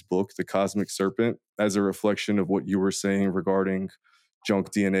Narby's book, The Cosmic Serpent, as a reflection of what you were saying regarding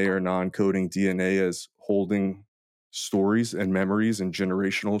junk DNA or non coding DNA as holding stories and memories and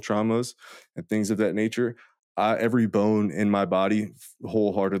generational traumas and things of that nature. Every bone in my body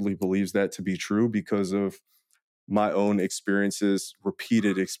wholeheartedly believes that to be true because of my own experiences,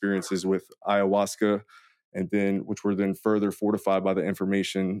 repeated experiences with ayahuasca, and then which were then further fortified by the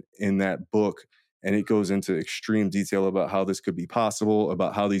information in that book. And it goes into extreme detail about how this could be possible,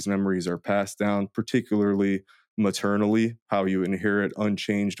 about how these memories are passed down, particularly maternally, how you inherit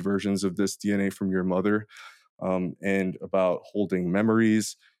unchanged versions of this DNA from your mother, and about holding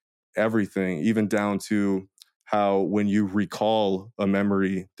memories, everything, even down to how when you recall a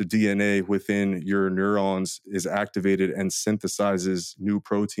memory, the DNA within your neurons is activated and synthesizes new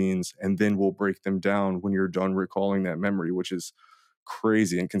proteins and then will break them down when you're done recalling that memory, which is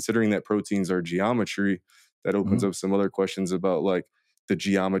crazy. And considering that proteins are geometry, that opens mhm. up some other questions about like the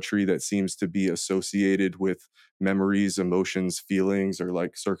geometry that seems to be associated with memories, emotions, feelings, or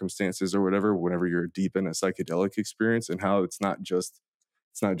like circumstances or whatever, whenever you're deep in a psychedelic experience, and how it's not just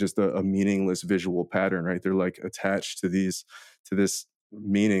a meaningless visual pattern, right? They're like attached to this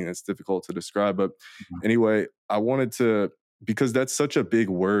meaning that's difficult to describe. But anyway, I wanted to, because that's such a big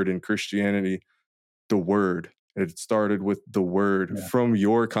word in Christianity, the word. It started with the word. Yeah. From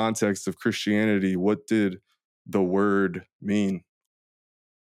your context of Christianity, what did the word mean?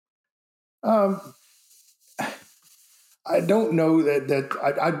 Um, I don't know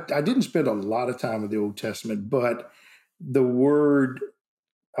I didn't spend a lot of time with the Old Testament, but the word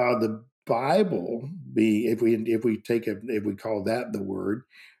the Bible be if we call that the word,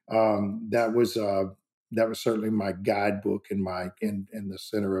 that was certainly my guidebook and my in the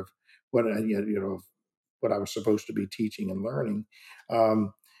center of what what I was supposed to be teaching and learning.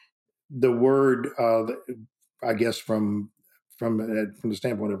 Um, the word, I guess from the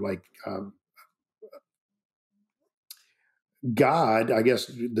standpoint of like God, I guess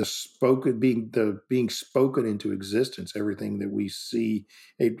the being spoken into existence, everything that we see,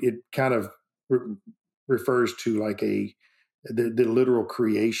 it kind of refers to like the literal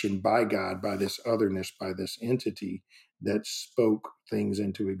creation by God, by this otherness, by this entity that spoke things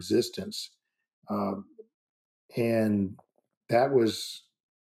into existence, um, and that was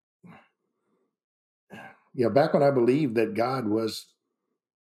back when I believed that God was,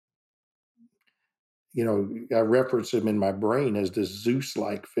 I reference him in my brain as this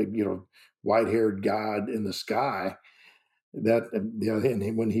Zeus-like figure, white-haired God in the sky. That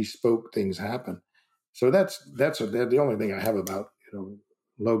and when he spoke, things happen. So that's the only thing I have about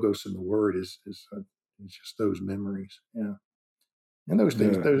logos and the word is just those memories. Yeah, and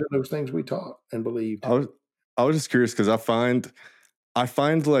Yeah. those things we taught and believed. I was I was just curious because I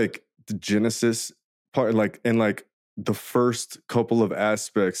find like the Genesis part, like and like the first couple of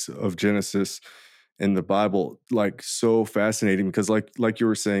aspects of Genesis in the Bible, like so fascinating because like you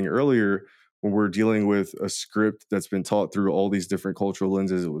were saying earlier, when we're dealing with a script that's been taught through all these different cultural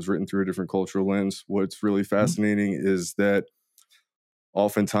lenses, it was written through a different cultural lens. What's really Mhm. fascinating is that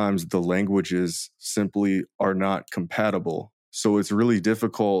oftentimes the languages simply are not compatible. So it's really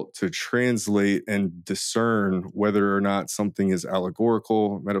difficult to translate and discern whether or not something is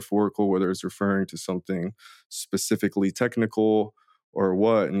allegorical, metaphorical, whether it's referring to something specifically technical or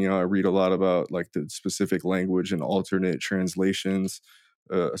what. And, I read a lot about like the specific language and alternate translations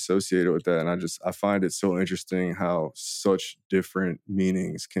associated with that. And I find it so interesting how such different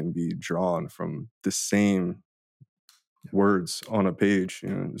meanings can be drawn from the same words on a page.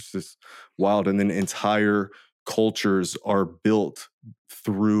 It's just wild. And then entire cultures are built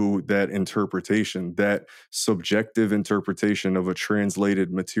through that interpretation, that subjective interpretation of a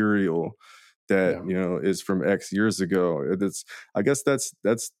translated material that Yeah, is from X years ago. I guess that's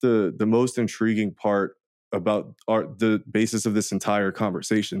the most intriguing part about the basis of this entire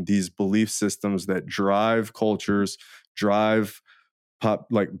conversation. These belief systems that drive cultures, drive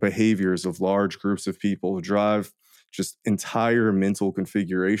like behaviors of large groups of people, drive just entire mental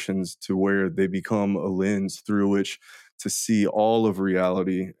configurations to where they become a lens through which to see all of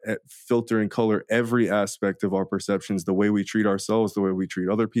reality, filter and color every aspect of our perceptions, the way we treat ourselves, the way we treat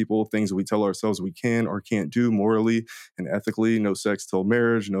other people, things we tell ourselves we can or can't do morally and ethically, no sex till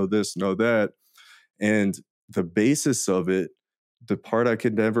marriage, no this, no that. And the basis of it, the part I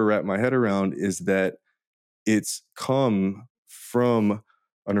could never wrap my head around is that it's come from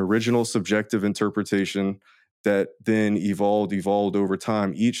an original subjective interpretation that then evolved over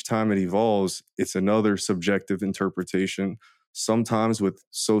time. Each time it evolves, it's another subjective interpretation, sometimes with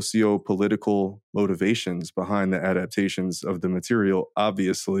socio-political motivations behind the adaptations of the material,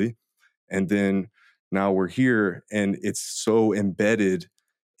 obviously. And then now we're here, and it's so embedded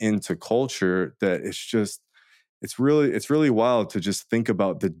into culture that it's really wild to just think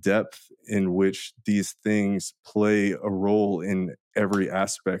about the depth in which these things play a role in every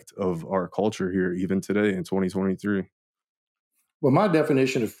aspect of our culture here, even today in 2023. well, my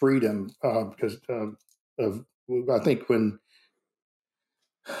definition of freedom, because of I think when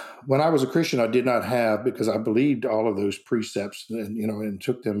I was a Christian, I did not have, because I believed all of those precepts and and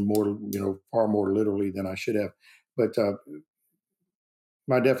took them more far more literally than I should have. But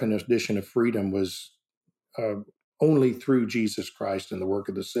my definition of freedom was uh, only through Jesus Christ and the work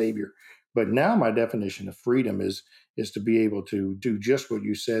of the Savior. But now my definition of freedom is to be able to do just what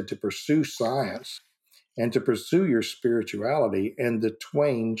you said, to pursue science and to pursue your spirituality, and the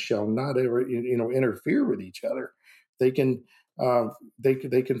twain shall not ever interfere with each other. They can uh, they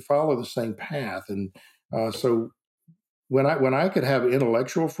can follow the same path, and so when I could have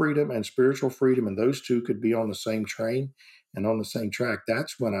intellectual freedom and spiritual freedom, and those two could be on the same train and on the same track,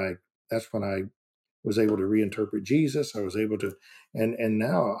 that's when I was able to reinterpret Jesus. I was able to, and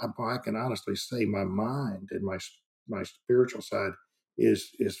now I can honestly say my mind and my spiritual side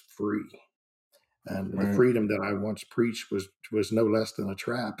is free, and the Right. freedom that I once preached was no less than a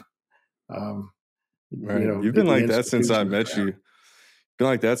trap. Um, Right. You've been the like that since I institutional met trap. you. Been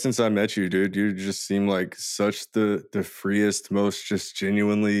like that since I met you, dude. You just seem like such the freest, most just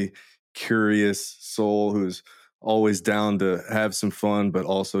genuinely curious soul who's always down to have some fun, but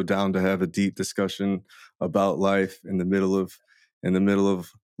also down to have a deep discussion about life in the middle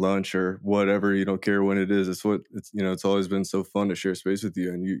of lunch or whatever. You don't care when it is. It's always been so fun to share space with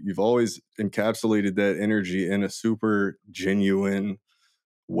you. And you've always encapsulated that energy in a super genuine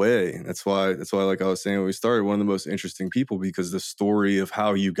way. That's why, like I was saying when we started, one of the most interesting people, because the story of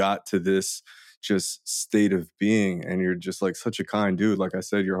how you got to this just state of being, and you're just like such a kind dude. Like I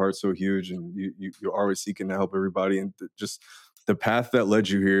said, your heart's so huge, and you're always seeking to help everybody, and just the path that led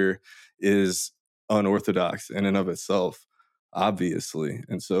you here is unorthodox in and of itself, obviously.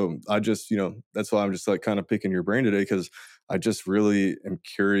 And so I just, that's why I'm just like kind of picking your brain today, because I just really am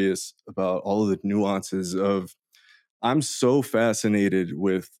curious about all of the nuances of, I'm so fascinated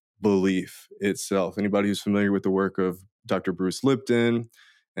with belief itself. Anybody who's familiar with the work of Dr. Bruce Lipton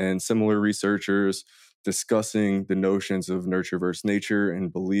and similar researchers discussing the notions of nurture versus nature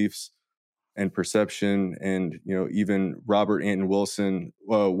and beliefs and perception, and even Robert Anton Wilson.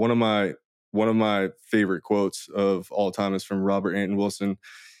 One of my favorite quotes of all time is from Robert Anton Wilson.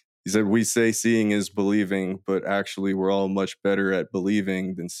 He said, "We say seeing is believing, but actually we're all much better at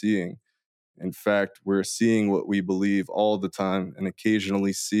believing than seeing. In fact, we're seeing what we believe all the time and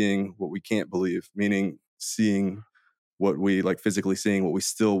occasionally seeing what we can't believe," meaning seeing what we like, physically seeing what we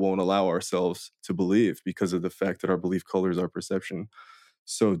still won't allow ourselves to believe because of the fact that our belief colors our perception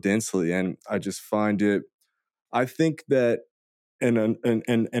so densely. And I just find it, I think that, and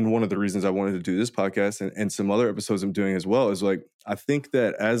one of the reasons I wanted to do this podcast and some other episodes I'm doing as well is like, I think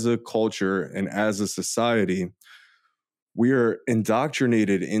that as a culture and as a society, we are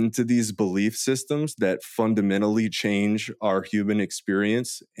indoctrinated into these belief systems that fundamentally change our human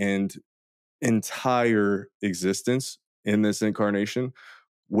experience and entire existence in this incarnation,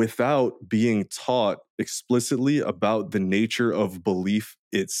 without being taught explicitly about the nature of belief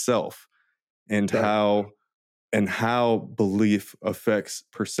itself, and Right. how belief affects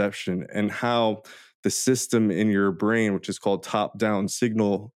perception, and how the system in your brain, which is called top-down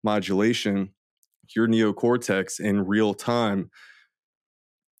signal modulation, your neocortex, in real time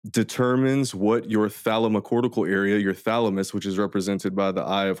determines what your thalamocortical area, your thalamus, which is represented by the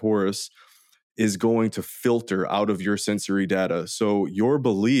eye of Horus, is going to filter out of your sensory data. So your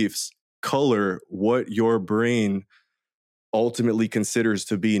beliefs color what your brain ultimately considers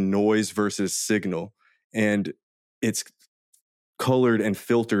to be noise versus signal. And it's colored and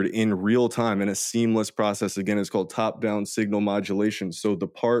filtered in real time in a seamless process. Again, it's called top-down signal modulation. So the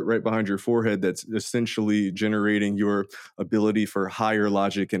part right behind your forehead that's essentially generating your ability for higher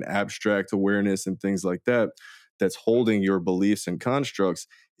logic and abstract awareness and things like that, that's holding your beliefs and constructs,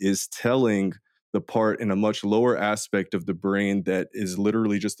 is telling the part in a much lower aspect of the brain that is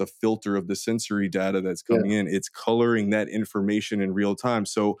literally just a filter of the sensory data that's Yeah. coming in. It's coloring that information in real time.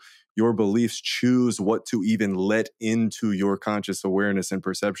 So your beliefs choose what to even let into your conscious awareness and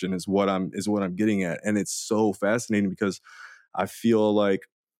perception, is what I'm getting at. And it's so fascinating, because I feel like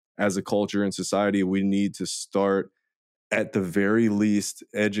as a culture and society, we need to start, at the very least,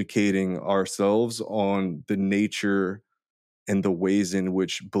 educating ourselves on the nature and the ways in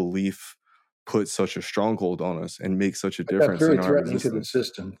which belief puts such a stronghold on us and makes such a But that's difference in very our threatening to the existence.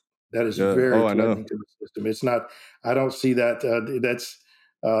 system. That is Yeah. very Oh, I know. threatening to the system. It's not. I don't see that.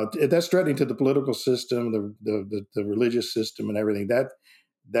 That's threatening to the political system, the religious system, and everything.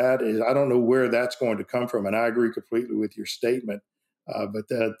 That is. I don't know where that's going to come from, and I agree completely with your statement. But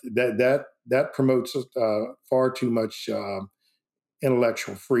that promotes far too much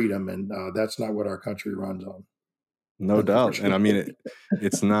intellectual freedom, and that's not what our country runs on, No doubt. And I mean, unfortunately.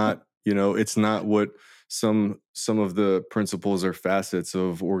 it's not, it's not what some of the principles or facets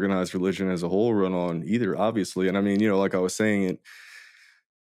of organized religion as a whole run on either, obviously. And I mean, like I was saying,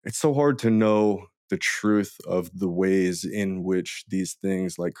 it's so hard to know the truth of the ways in which these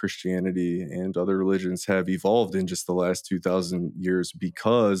things like Christianity and other religions have evolved in just the last 2,000 years,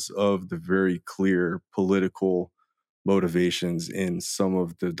 because of the very clear political motivations in some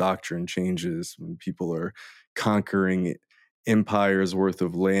of the doctrine changes, when people are conquering empires worth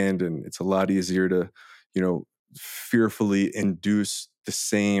of land. And it's a lot easier to, fearfully induce the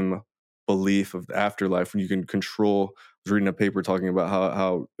same belief of the afterlife when you can control. I was reading a paper talking about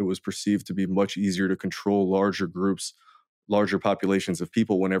how it was perceived to be much easier to control larger groups, larger populations of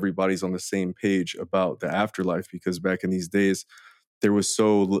people, when everybody's on the same page about the afterlife, because back in these days, there was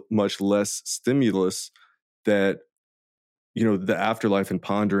so much less stimulus that, the afterlife and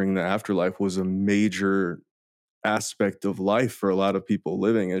pondering the afterlife was a major aspect of life for a lot of people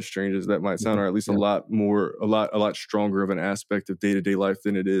living, as strange as that might sound, or at least a Yeah. lot stronger of an aspect of day-to-day life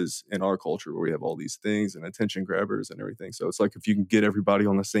than it is in our culture, where we have all these things and attention grabbers and everything. So it's like, if you can get everybody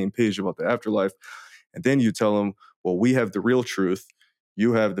on the same page about the afterlife, And then you tell them, well, we have the real truth.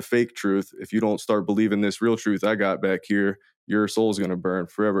 You have the fake truth. If you don't start believing this real truth I got back here, your soul's going to burn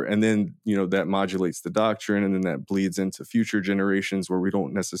forever. And then, that modulates the doctrine, and then that bleeds into future generations where we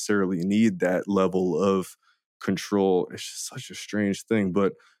don't necessarily need that level of control. It's just such a strange thing.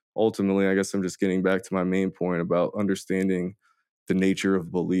 But ultimately, I guess I'm just getting back to my main point about understanding the nature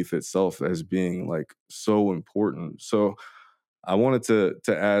of belief itself as being like so important. So I wanted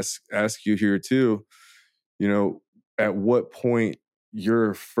to ask you here too, at what point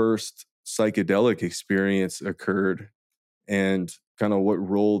your first psychedelic experience occurred, and kind of what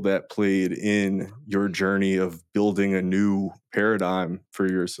role that played in your journey of building a new paradigm for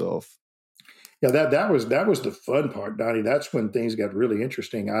yourself. Yeah, that was the fun part, Donnie. That's when things got really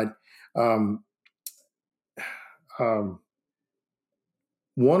interesting. Um, um,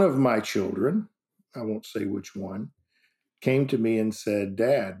 one of my children, I won't say which one, came to me and said,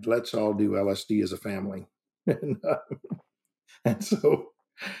 "Dad, let's all do LSD as a family." And so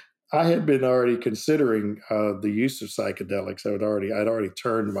I had been already considering the use of psychedelics. I'd already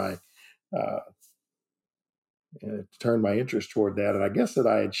uh, turned my interest toward that, and I guess that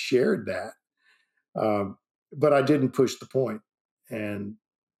I had shared that, um, but I didn't push the point. And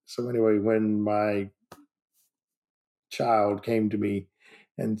so anyway, when my child came to me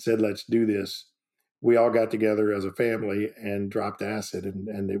and said, "Let's do this," we all got together as a family and dropped acid,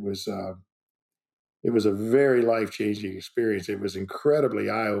 and it was a very life changing experience. It was incredibly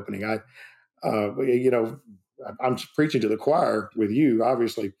eye opening. You know, I'm preaching to the choir with you,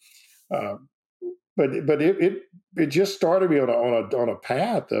 obviously, uh, but it just started me on a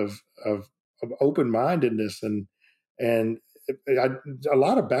path of open mindedness, and a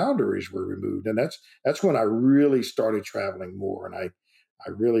lot of boundaries were removed, and that's when I really started traveling more, and I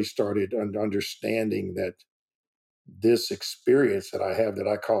really started understanding that this experience that I have that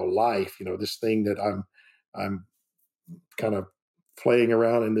I call life, this thing that I'm kind of playing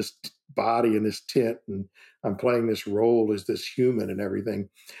around in this body in this tent, and I'm playing this role as this human and everything.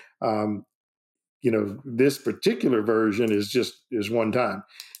 Um, this particular version is one time,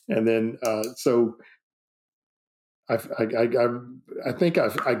 and then so I think I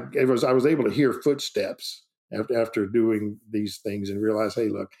was able to hear footsteps after doing these things and realize, hey,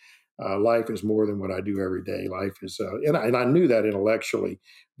 look, life is more than what I do every day. Life is, and I knew that intellectually,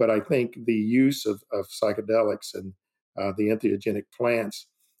 but I think the use of psychedelics and the entheogenic plants,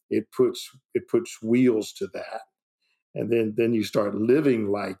 it puts wheels to that, and then you start living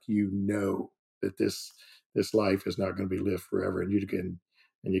like that this life is not going to be lived forever, and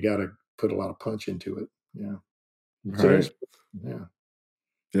you got to put a lot of punch into it. Yeah. So Right. that's yeah.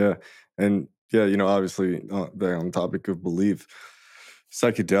 Yeah. And yeah, obviously, back on the topic of belief,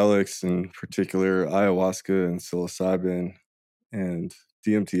 psychedelics, in particular ayahuasca and psilocybin and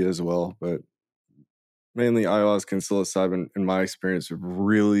DMT as well, but mainly ayahuasca and psilocybin, in my experience, have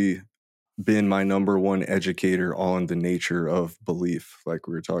really been my number one educator on the nature of belief, like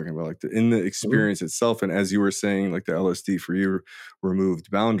we were talking about, like in the Mhm. experience itself. And as you were saying, like the LSD for you removed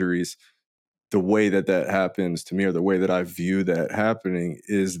boundaries. The way that happens to me, or the way that I view that happening,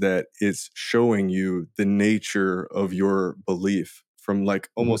 is that it's showing you the nature of your belief from like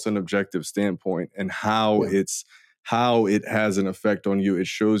Mhm. almost an objective standpoint, and Yeah. how it has an effect on you. It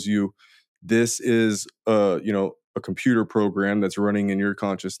shows you this is a computer program that's running in your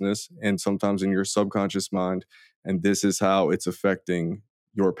consciousness and sometimes in your subconscious mind, and this is how it's affecting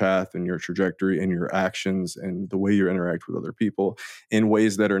your path and your trajectory and your actions and the way you interact with other people in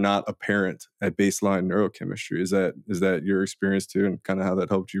ways that are not apparent at baseline neurochemistry. Is that your experience too, and kind of how that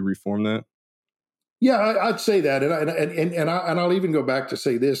helped you reform that? Yeah, I'd say that, and I'll even go back to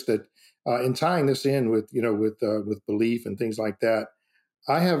say this, that in tying this in with with belief and things like that,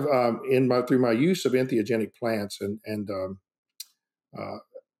 I have in my through my use of entheogenic plants, and uh,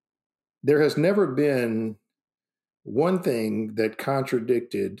 there has never been one thing that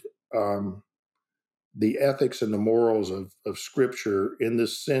contradicted um, the ethics and the morals of Scripture, in the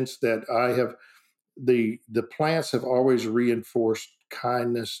sense that I have the plants have always reinforced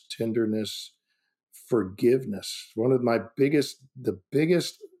kindness, tenderness, forgiveness. One of the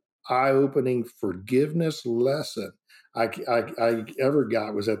biggest eye-opening forgiveness lesson I ever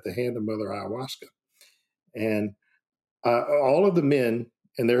got was at the hand of Mother Ayahuasca, and all of the men,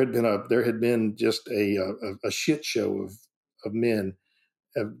 and there had been just a shit show of men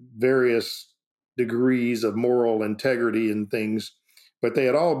of various degrees of moral integrity and things, but they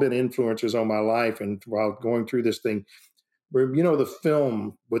had all been influencers on my life. And while going through this thing, where the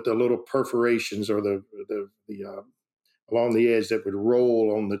film with the little perforations, or the along the edge that would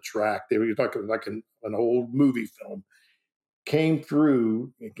roll on the track, they were talking like an old movie film. came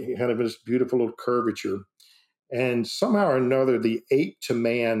through kind of this beautiful little curvature, and somehow or another, the ape to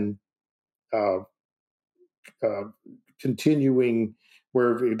man uh, uh, continuing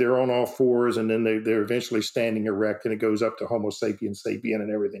where they're on all fours and then they're eventually standing erect and it goes up to Homo sapiens sapien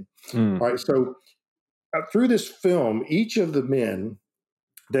and everything. Mm, All right. So through this film, each of the men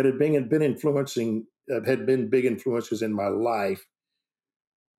that had been influencing, had been big influences in my life,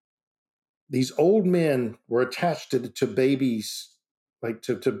 these old men were attached to babies, like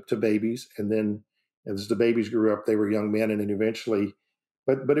to babies. And then as the babies grew up, they were young men. And then eventually,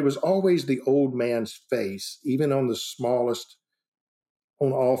 but it was always the old man's face, even on the smallest,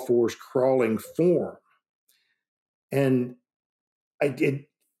 on all fours crawling form. And I did,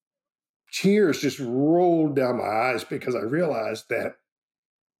 tears just rolled down my eyes because I realized that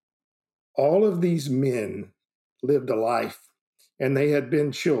all of these men lived a life and they had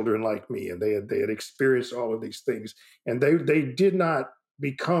been children like me and they had experienced all of these things and they did not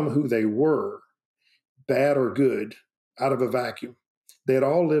become who they were, bad or good, out of a vacuum. They had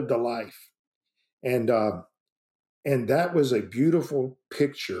all lived a life. And and that was a beautiful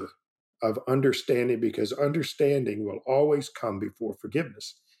picture of understanding, because understanding will always come before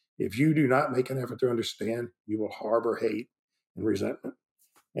forgiveness. If you do not make an effort to understand, you will harbor hate and resentment.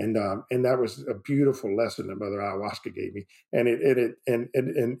 And that was a beautiful lesson that Mother Ayahuasca gave me, and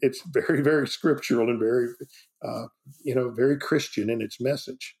it's very, very scriptural and very very Christian in its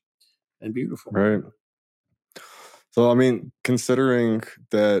message and beautiful. right. So, I mean, considering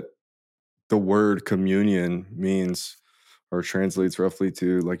that the word communion means or translates roughly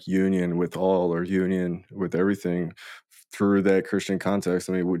to like union with all or union with everything through that Christian context,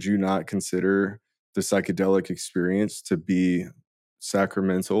 I mean, would you not consider the psychedelic experience to be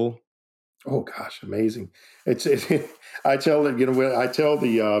sacramental? Oh gosh, amazing! I tell it, I tell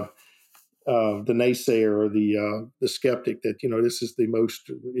the naysayer or the skeptic that this is the most,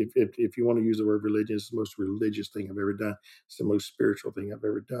 if you want to use the word religion, it's the most religious thing I've ever done. It's the most spiritual thing I've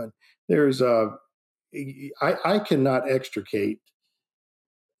ever done. There's I cannot extricate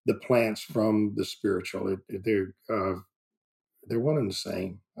the plants from the spiritual. They're one and the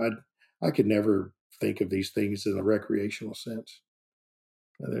same. I could never think of these things in a recreational sense.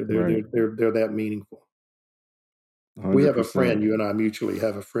 Right. They're that meaningful. We have a friend, 100%. you and I mutually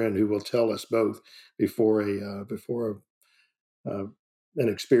have a friend who will tell us both before uh, an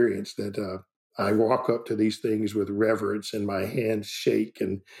experience that I walk up to these things with reverence and my hands shake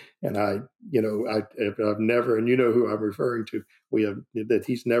and I've never, and you know who I'm referring to. We have that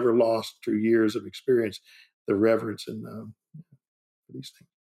he's never lost through years of experience the reverence and for these things.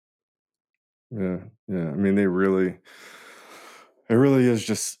 Yeah. Yeah. I mean, it really is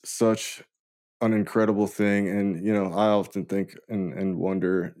just such an incredible thing. And, I often think and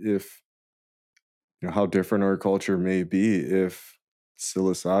wonder if, how different our culture may be if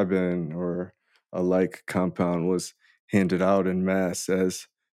psilocybin or a like compound was handed out in mass as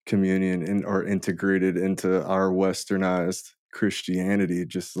communion and or integrated into our westernized Christianity.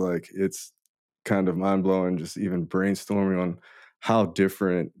 Just like it's kind of mind blowing, just even brainstorming on how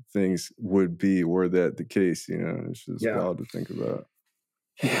different things would be were that the case. It's just Yeah, wild to think about.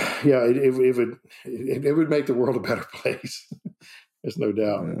 yeah, it would make the world a better place. There's no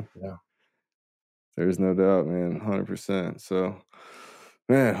doubt. Yeah. Yeah, There's no doubt, man. 100%. So,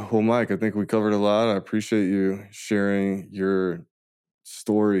 man, well, Mike, I think we covered a lot. I appreciate you sharing your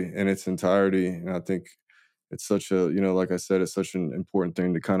story in its entirety. And I think it's such a, like I said, it's such an important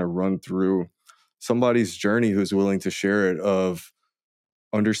thing to kind of run through somebody's journey who's willing to share it, of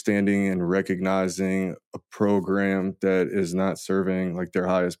understanding and recognizing a program that is not serving like their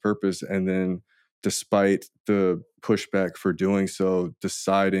highest purpose, and then despite the pushback for doing so,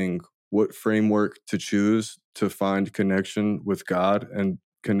 deciding what framework to choose to find connection with God and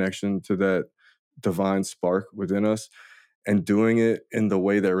connection to that divine spark within us, and doing it in the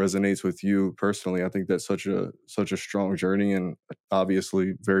way that resonates with you personally. I think that's such a strong journey, and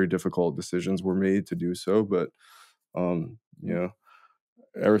obviously very difficult decisions were made to do so, but um you know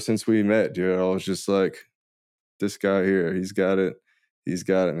ever since we met, dude, I was just like, this guy here, he's got it. He's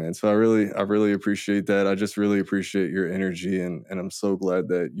got it, man. So I really appreciate that. I just really appreciate your energy, and I'm so glad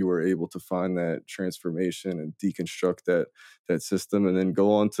that you were able to find that transformation and deconstruct that system, and then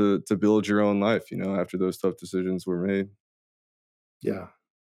go on to build your own life, after those tough decisions were made. yeah.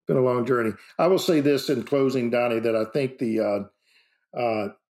 Been a long journey. I will say this in closing, Donnie, that I think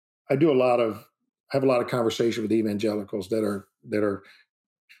I do have a lot of conversation with evangelicals that are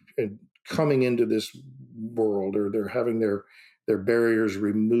uh, coming into this world, or they're having their barriers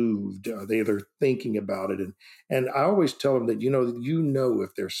removed. They're thinking about it, and I always tell them that if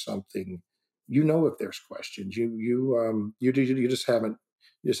there's something you know if there's questions. You just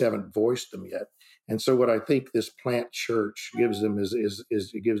haven't voiced them yet. And so what I think this plant church gives them is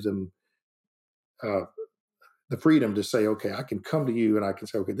it gives them uh, the freedom to say, okay, I can come to you and I can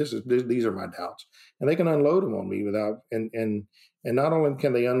say, okay, these are my doubts, and they can unload them on me without and not only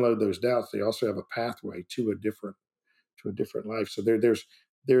can they unload those doubts, they also have a pathway to a different life. So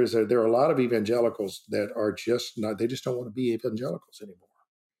there are a lot of evangelicals that are just not, they just don't want to be evangelicals anymore,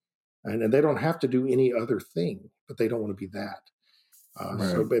 and they don't have to do any other thing, but they don't want to be that.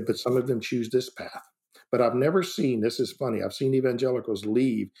 Right. But some of them choose this path. But I've never seen, this is funny, I've seen evangelicals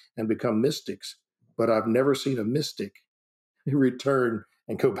leave and become mystics, but I've never seen a mystic return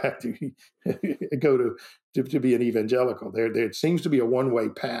and go back to go to be an evangelical. There it seems to be a one-way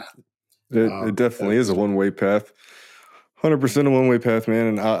path. It definitely is a That's one-way path. 100% a one-way path, man.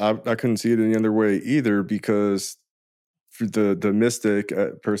 And I couldn't see it any other way either, because for the mystic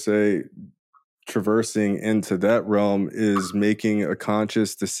per se traversing into that realm is making a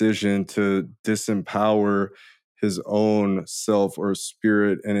conscious decision to disempower his own self or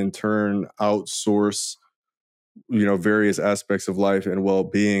spirit, and in turn outsource, various aspects of life and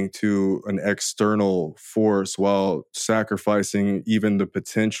well-being to an external force, while sacrificing even the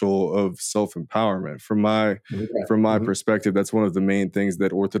potential of self-empowerment. okay. From my Mhm. perspective, that's one of the main things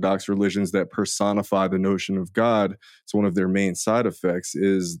that Orthodox religions that personify the notion of God, it's one of their main side effects,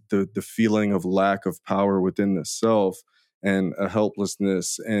 is the feeling of lack of power within the self, and a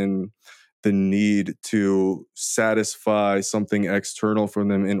helplessness, and the need to satisfy something external from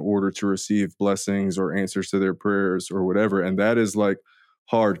them in order to receive blessings or answers to their prayers or whatever. And that is like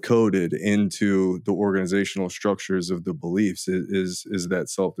hard coded into the organizational structures of the beliefs, is that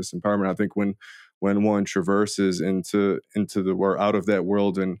self disempowerment. I think when one traverses into the, or out of that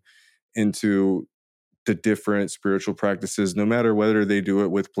world and into the different spiritual practices, no matter whether they do it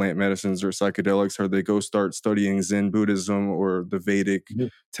with plant medicines or psychedelics, or they go start studying Zen Buddhism or the Vedic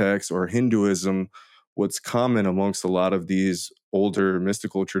Mhm. texts or Hinduism, what's common amongst a lot of these older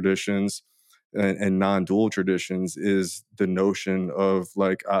mystical traditions and non-dual traditions is the notion of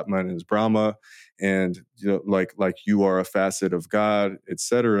like Atman is Brahma, and like you are a facet of God,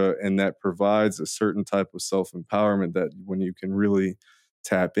 etc. And that provides a certain type of self-empowerment that when you can really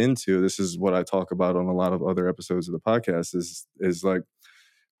tap into, this is what I talk about on a lot of other episodes of the podcast, is like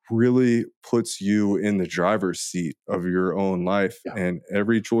really puts you in the driver's seat of your own life, Yeah. and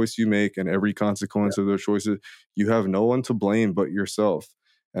every choice you make and every Yeah. consequence of those choices, you have no one to blame but yourself.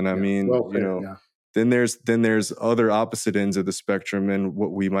 And I Yeah. mean, Well said. Yeah. then there's other opposite ends of the spectrum, and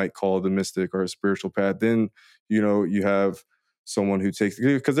what we might call the mystic or a spiritual path. Then you have someone who takes,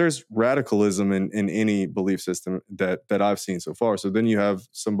 because there's radicalism in any belief system that I've seen so far. So then you have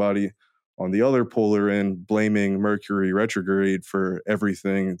somebody on the other polar end blaming Mercury retrograde for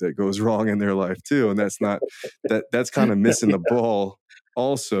everything that goes wrong in their life too. And that's not that's kind of missing the Yeah. ball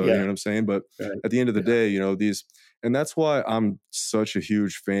also, you know Yeah. what I'm saying? But Right. at the end of the Yeah. day, these, and that's why I'm such a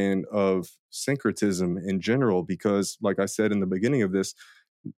huge fan of syncretism in general, because like I said in the beginning of this,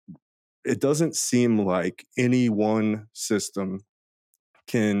 it doesn't seem like any one system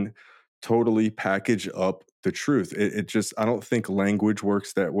can totally package up the truth. It just, I don't think language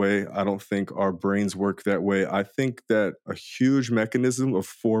works that way. I don't think our brains work that way. I think that a huge mechanism of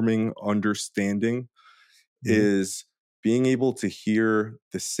forming understanding Mhm. is being able to hear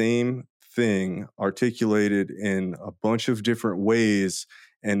the same thing articulated in a bunch of different ways,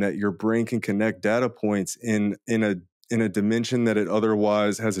 and that your brain can connect data points in a dimension that it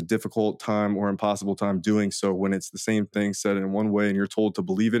otherwise has a difficult time or impossible time doing so, when it's the same thing said in one way and you're told to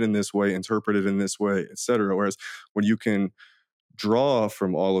believe it in this way, interpret it in this way, etc. Whereas when you can draw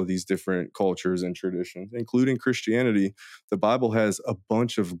from all of these different cultures and traditions, including Christianity, the Bible has a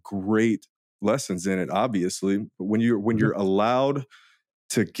bunch of great lessons in it, obviously. But when you're Mhm. allowed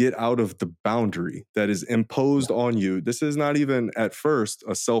to get out of the boundary that is Yeah. imposed on you, this is not even at first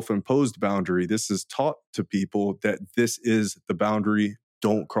a self-imposed boundary. This is taught to people that this is the boundary.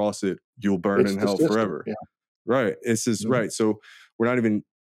 Don't cross it. You'll burn It's in the hell system. forever. Yeah. Right. This is Mhm. right. So we're not even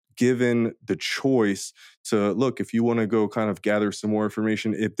given the choice to look, if you want to go kind of gather some more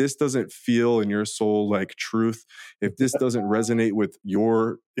information, if this doesn't feel in your soul like truth, if this doesn't resonate with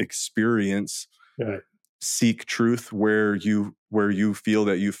your experience, Right. seek truth where you feel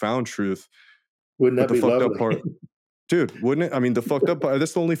that you found truth. Wouldn't But that the be fucked up lovely? part, dude, wouldn't it? I mean, the fucked up part,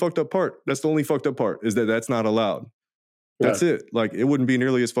 that's the only fucked up part. That's the only fucked up part, is that that's not allowed. That's Right. it. Like, it wouldn't be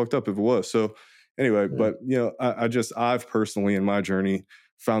nearly as fucked up if it was. So anyway, Yeah. but I've personally in my journey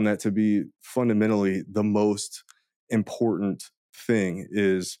found that to be fundamentally the most important thing,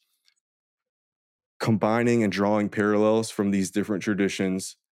 is combining and drawing parallels from these different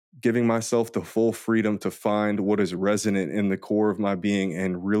traditions giving myself the full freedom to find what is resonant in the core of my being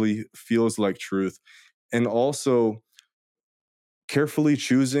and really feels like truth. And also carefully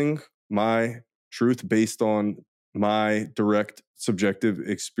choosing my truth based on my direct subjective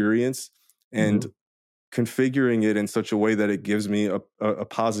experience and Mhm. configuring it in such a way that it gives me a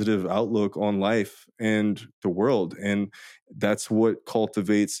positive outlook on life and the world. And that's what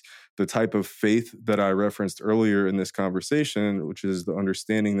cultivates the type of faith that I referenced earlier in this conversation, which is the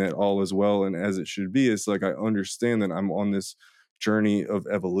understanding that all is well and as it should be. It's like I understand that I'm on this journey of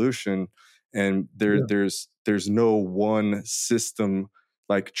evolution, and Yeah. there's no one system.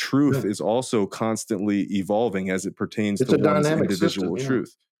 Like truth Yeah. is also constantly evolving as it pertains It's to a one's dynamic system. individual Yeah.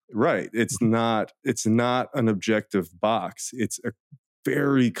 truth. Right. It's not an objective box. It's a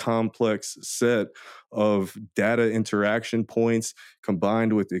very complex set of data interaction points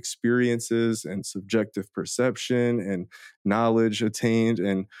combined with experiences and subjective perception and knowledge attained.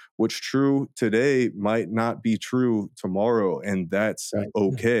 And what's true today might not be true tomorrow. And that's Right.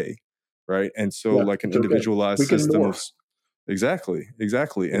 okay. Right. And so, Yeah. like an It's okay. individualized We can system of morph. exactly.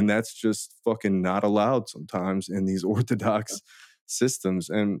 Yeah. And that's just fucking not allowed sometimes in these orthodox systems.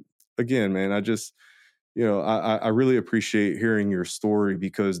 And again, man, I really appreciate hearing your story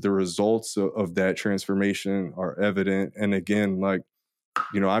because the results of that transformation are evident. And again, like,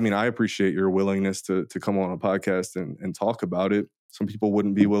 I mean, I appreciate your willingness to come on a podcast and talk about it. Some people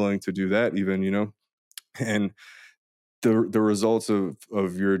wouldn't be willing to do that even, and the results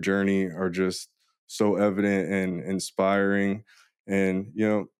of your journey are just so evident and inspiring. And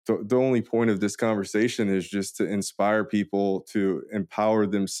the only point of this conversation is just to inspire people to empower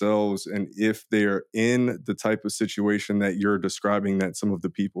themselves, and if they're in the type of situation that you're describing that some of the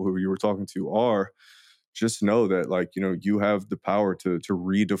people who you were talking to are, just know that, like, you have the power to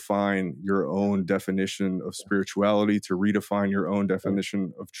redefine your own definition of spirituality, to redefine your own Right.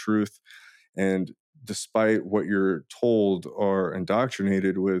 definition of truth. And despite what you're told or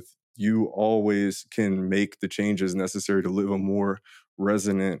indoctrinated with, you always can make the changes necessary to live a more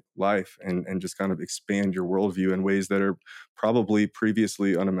resonant life and just kind of expand your worldview in ways that are probably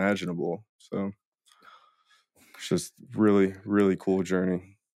previously unimaginable. So it's just really, really cool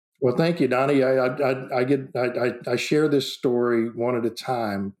journey. Well, thank you, Donnie. I share this story one at a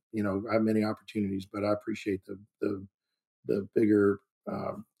time. I have many opportunities, but I appreciate the bigger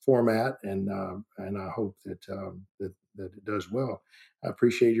format, and I hope that it does well. I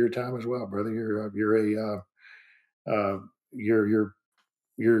appreciate your time as well, brother. You're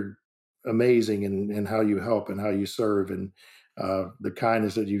you're amazing in how you help and how you serve, and the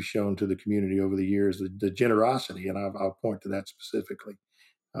kindness that you've shown to the community over the years, the generosity, and I'll point to that specifically,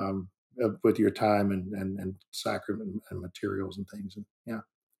 um, with your time and sacrament and materials and things. And yeah,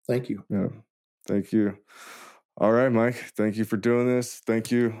 thank you. Yeah. Thank you. All right, Mike. Thank you for doing this.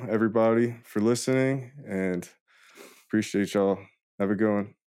 Thank you, everybody, for listening, and appreciate y'all. Have a good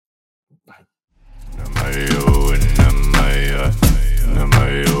one. Bye. Namayo, Namaya,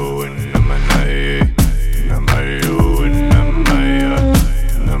 Namayo.